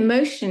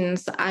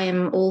emotions, I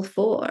am all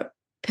for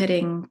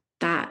putting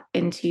that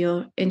into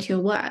your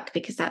work,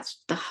 because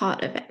that's the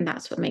heart of it, and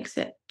that's what makes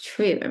it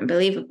true and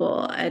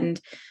believable,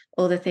 and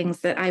all the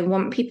things that I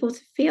want people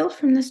to feel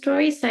from the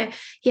story. So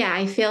yeah,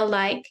 I feel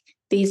like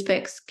these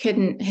books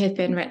couldn't have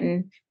been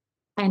written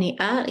any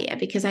earlier,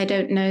 because I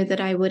don't know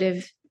that I would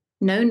have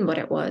known what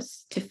it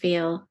was to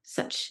feel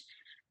such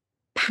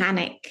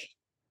panic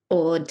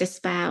or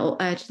despair or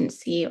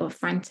urgency or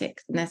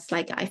franticness.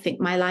 Like, I think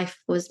my life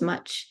was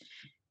much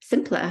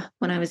simpler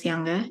when I was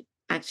younger,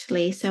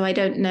 actually. So I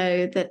don't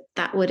know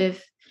that would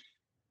have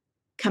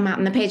come out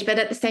on the page. But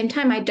at the same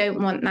time, I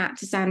don't want that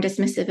to sound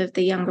dismissive of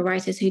the younger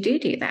writers who do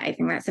that. I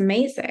think that's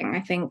amazing.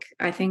 I think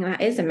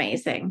that is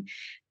amazing.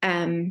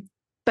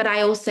 But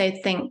I also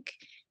think,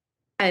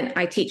 and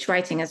I teach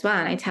writing as well,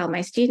 and I tell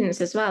my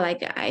students as well,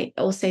 like, I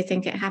also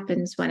think it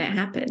happens when it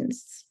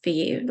happens for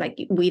you. Like,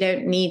 we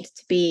don't need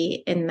to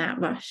be in that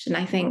rush. And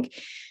I think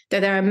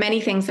that there are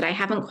many things that I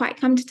haven't quite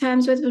come to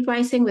terms with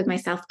writing, with my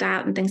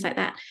self-doubt and things like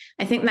that.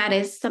 I think that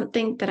is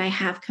something that I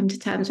have come to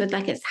terms with.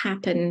 Like, it's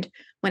happened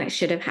when it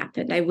should have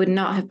happened. I would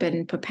not have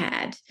been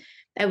prepared.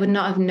 I would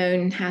not have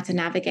known how to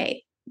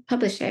navigate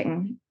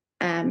publishing,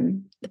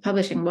 the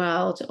publishing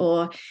world,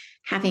 or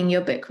having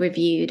your book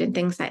reviewed and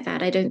things like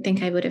that. I don't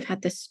think I would have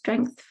had the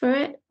strength for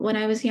it when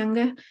I was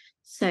younger.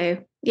 So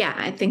yeah,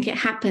 I think it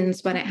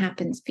happens when it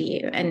happens for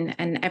you.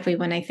 And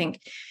everyone, I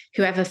think,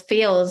 whoever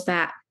feels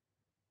that,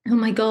 oh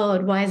my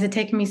God, why is it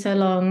taking me so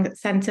long,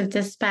 sense of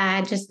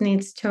despair, just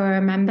needs to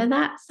remember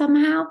that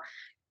somehow.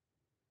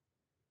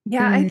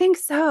 Yeah, I think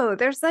so.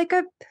 There's like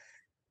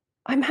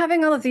I'm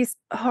having all of these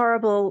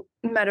horrible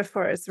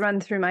metaphors run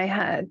through my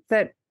head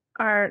that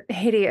are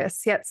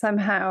hideous, yet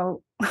somehow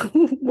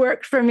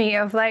work for me,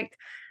 of like,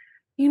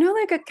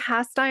 like a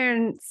cast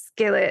iron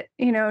skillet,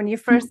 when you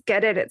first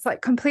get it, it's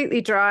like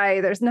completely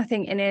dry. There's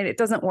nothing in it. It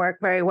doesn't work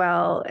very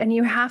well. And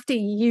you have to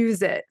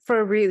use it for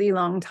a really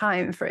long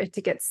time for it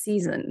to get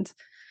seasoned.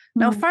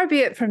 Now, far be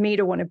it for me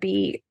to want to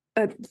be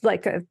an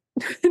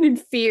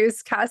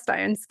infused cast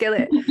iron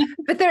skillet.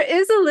 But there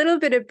is a little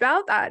bit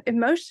about that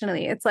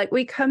emotionally. It's like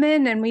we come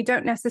in and we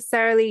don't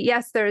necessarily,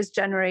 yes, there is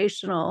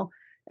generational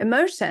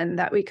emotion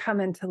that we come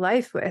into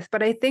life with.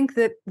 But I think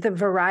that the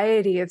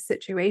variety of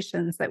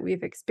situations that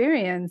we've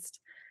experienced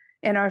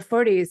in our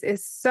 40s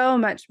is so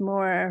much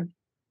more.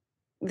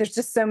 There's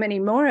just so many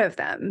more of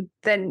them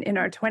than in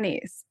our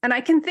 20s. And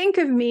I can think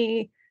of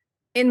me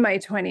in my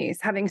 20s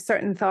having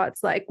certain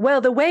thoughts like,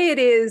 well, the way it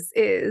is,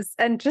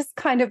 and just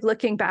kind of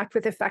looking back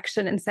with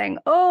affection and saying,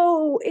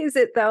 oh, is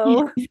it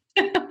though?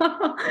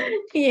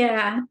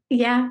 Yeah,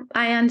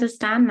 I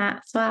understand that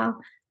as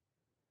well.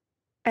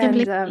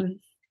 And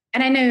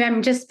And I know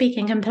I'm just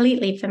speaking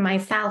completely for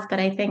myself, but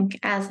I think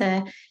as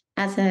a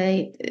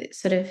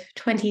sort of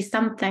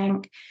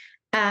 20-something,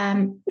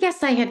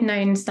 yes, I had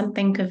known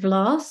something of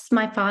loss.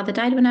 My father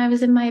died when I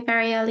was in my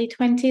very early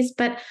 20s,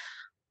 but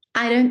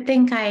I don't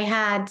think I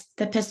had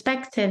the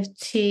perspective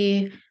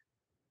to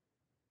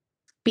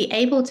be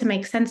able to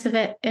make sense of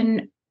it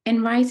in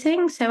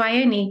writing. So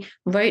I only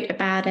wrote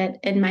about it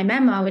in my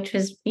memoir, which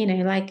was,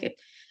 like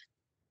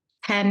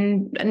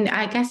 10, and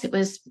I guess it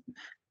was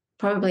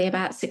probably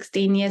about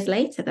 16 years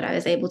later that I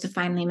was able to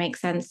finally make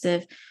sense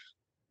of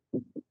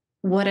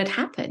what had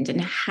happened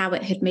and how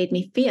it had made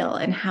me feel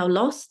and how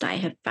lost I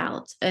had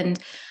felt. And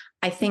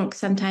I think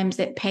sometimes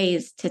it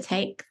pays to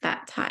take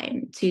that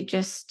time to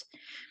just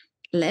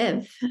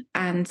live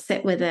and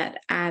sit with it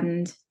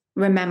and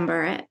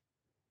remember it.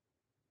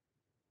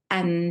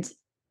 And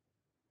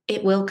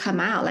it will come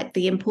out, like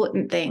the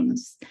important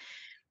things,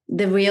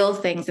 the real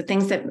things, the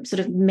things that sort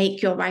of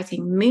make your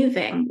writing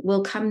moving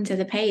will come to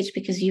the page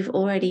because you've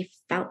already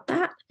felt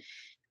that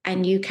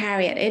and you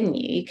carry it in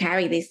you. You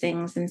carry these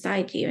things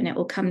inside you and it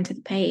will come to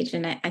the page.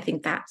 And I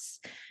think that's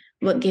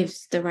what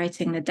gives the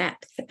writing the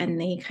depth and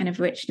the kind of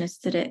richness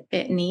that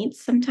it needs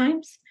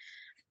sometimes.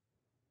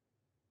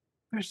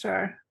 For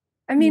sure.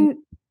 I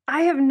mean,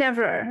 I have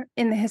never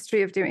in the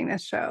history of doing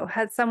this show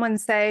had someone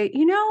say,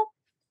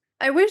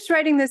 I wish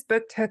writing this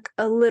book took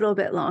a little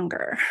bit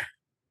longer.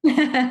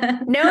 No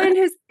one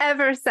has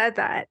ever said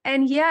that.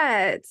 And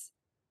yet,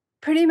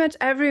 pretty much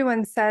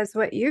everyone says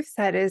what you've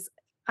said is,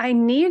 I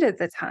needed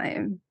the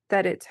time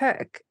that it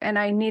took. And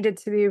I needed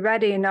to be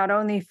ready, not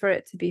only for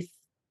it to be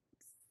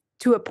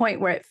to a point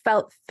where it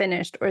felt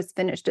finished or as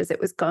finished as it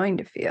was going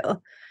to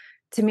feel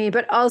to me,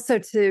 but also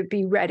to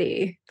be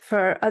ready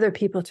for other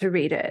people to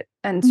read it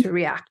and to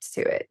react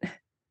to it.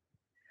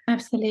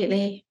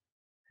 Absolutely.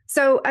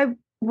 So I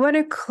want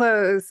to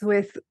close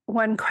with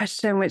one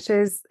question, which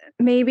is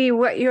maybe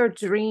what your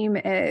dream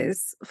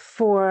is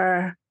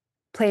for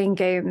playing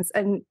games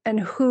and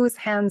whose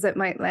hands it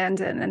might land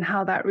in and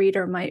how that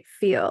reader might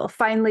feel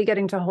finally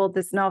getting to hold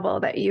this novel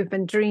that you've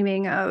been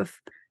dreaming of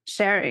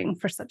sharing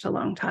for such a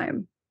long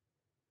time.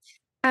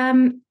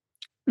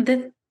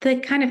 The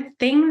kind of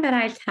thing that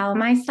I tell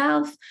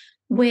myself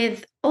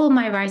with all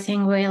my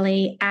writing,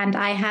 really, and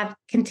I have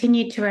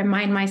continued to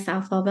remind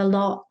myself of a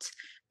lot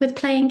with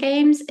playing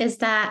games, is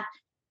that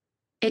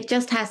it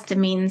just has to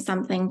mean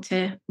something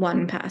to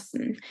one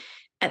person.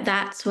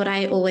 That's what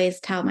I always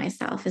tell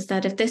myself, is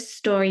that if this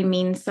story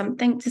means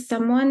something to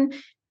someone,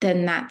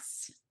 then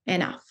that's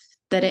enough,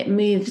 that it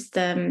moves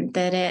them,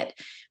 that it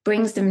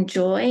brings them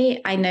joy.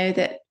 I know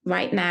that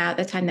right now, at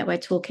the time that we're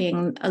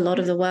talking, a lot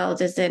of the world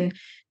is in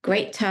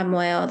great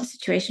turmoil, the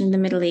situation in the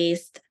Middle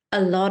East,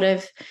 a lot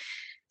of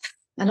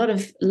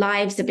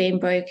lives are being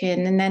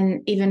broken. And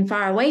then even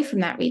far away from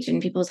that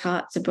region, people's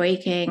hearts are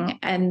breaking.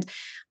 And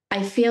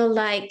I feel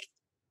like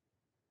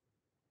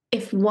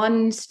if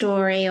one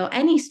story or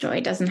any story,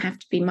 doesn't have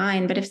to be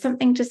mine, but if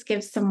something just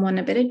gives someone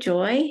a bit of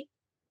joy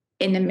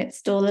in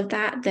amidst all of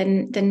that,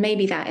 then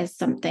maybe that is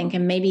something,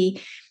 and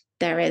maybe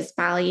there is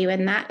value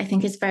in that. I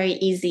think it's very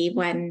easy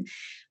when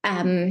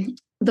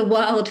the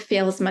world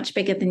feels much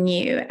bigger than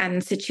you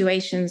and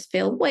situations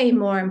feel way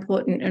more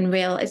important and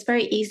real. It's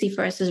very easy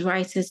for us as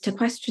writers to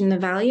question the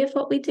value of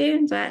what we do.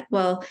 And that,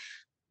 well,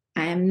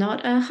 I am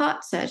not a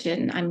heart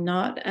surgeon. I'm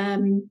not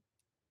in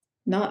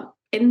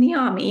the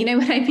army. You know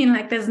what I mean?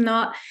 Like I'm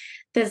not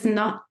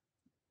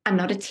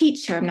a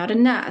teacher. I'm not a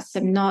nurse.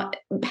 I'm not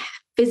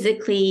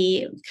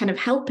physically kind of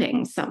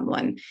helping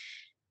someone.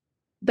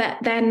 But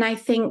then I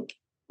think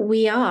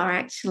we are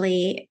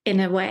actually, in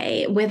a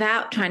way,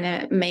 without trying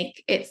to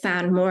make it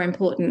sound more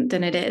important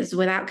than it is,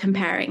 without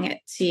comparing it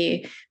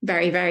to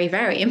very, very,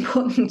 very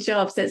important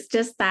jobs. It's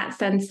just that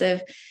sense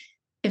of,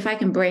 if I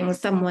can bring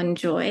someone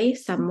joy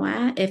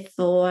somewhere, if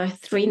for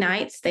 3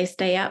 nights they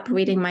stay up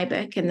reading my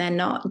book and they're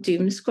not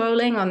doom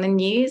scrolling on the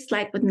news,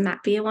 like, wouldn't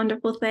that be a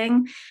wonderful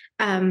thing?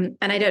 And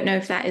I don't know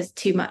if that is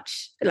too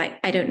much, like,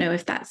 I don't know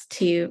if that's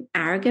too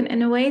arrogant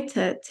in a way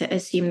to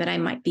assume that I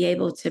might be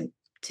able to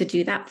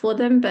do that for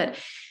them, but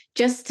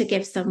just to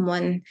give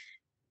someone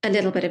a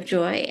little bit of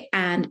joy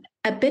and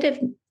a bit of,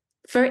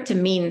 for it to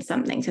mean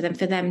something to them,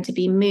 for them to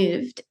be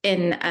moved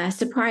in a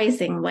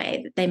surprising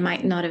way that they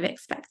might not have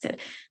expected.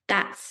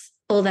 That's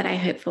all that I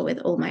hope for with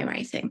all my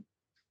writing.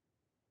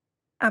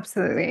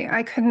 Absolutely.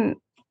 I can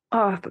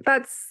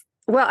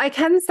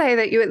say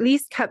that you at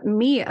least kept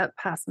me up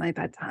past my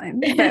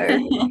bedtime.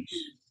 So,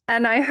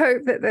 and I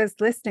hope that those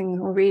listening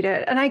will read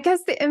it. And I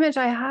guess the image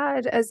I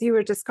had as you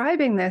were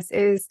describing this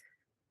is,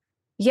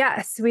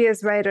 yes, we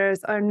as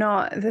writers are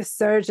not the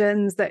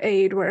surgeons, the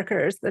aid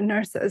workers, the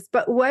nurses.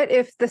 But what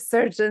if the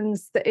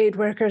surgeons, the aid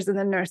workers, and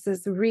the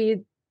nurses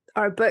read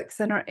our books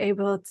and are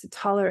able to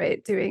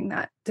tolerate doing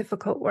that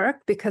difficult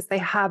work because they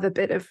have a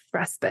bit of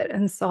respite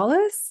and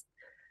solace?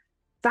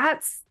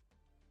 That's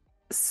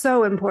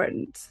so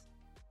important.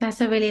 That's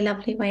a really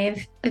lovely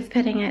way of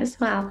putting it as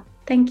well.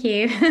 Thank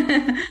you.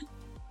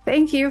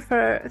 Thank you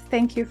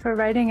for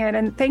writing it,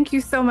 and thank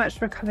you so much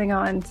for coming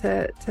on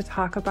to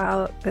talk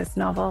about this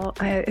novel.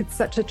 It's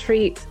such a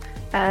treat,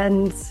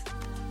 and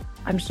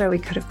I'm sure we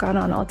could have gone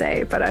on all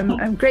day, but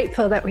I'm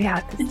grateful that we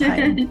had this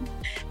time.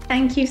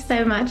 Thank you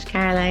so much,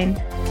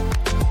 Caroline.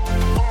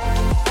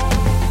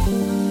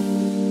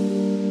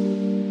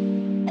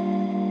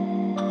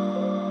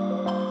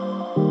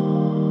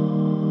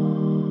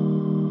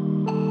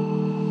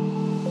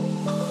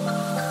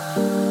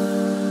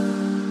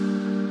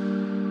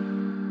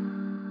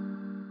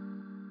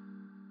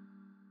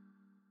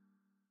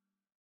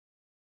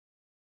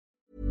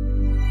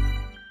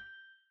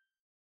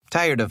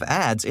 Tired of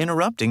ads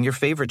interrupting your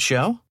favorite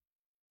show?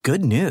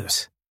 Good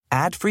news.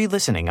 Ad-free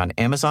listening on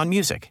Amazon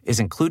Music is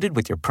included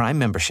with your Prime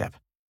membership.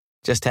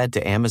 Just head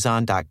to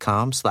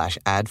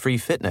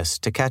amazon.com/ad-free-fitness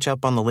to catch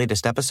up on the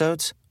latest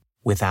episodes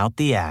without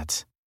the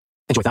ads.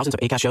 Enjoy thousands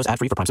of Acast shows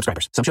ad-free for Prime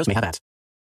subscribers. Some shows may have ads.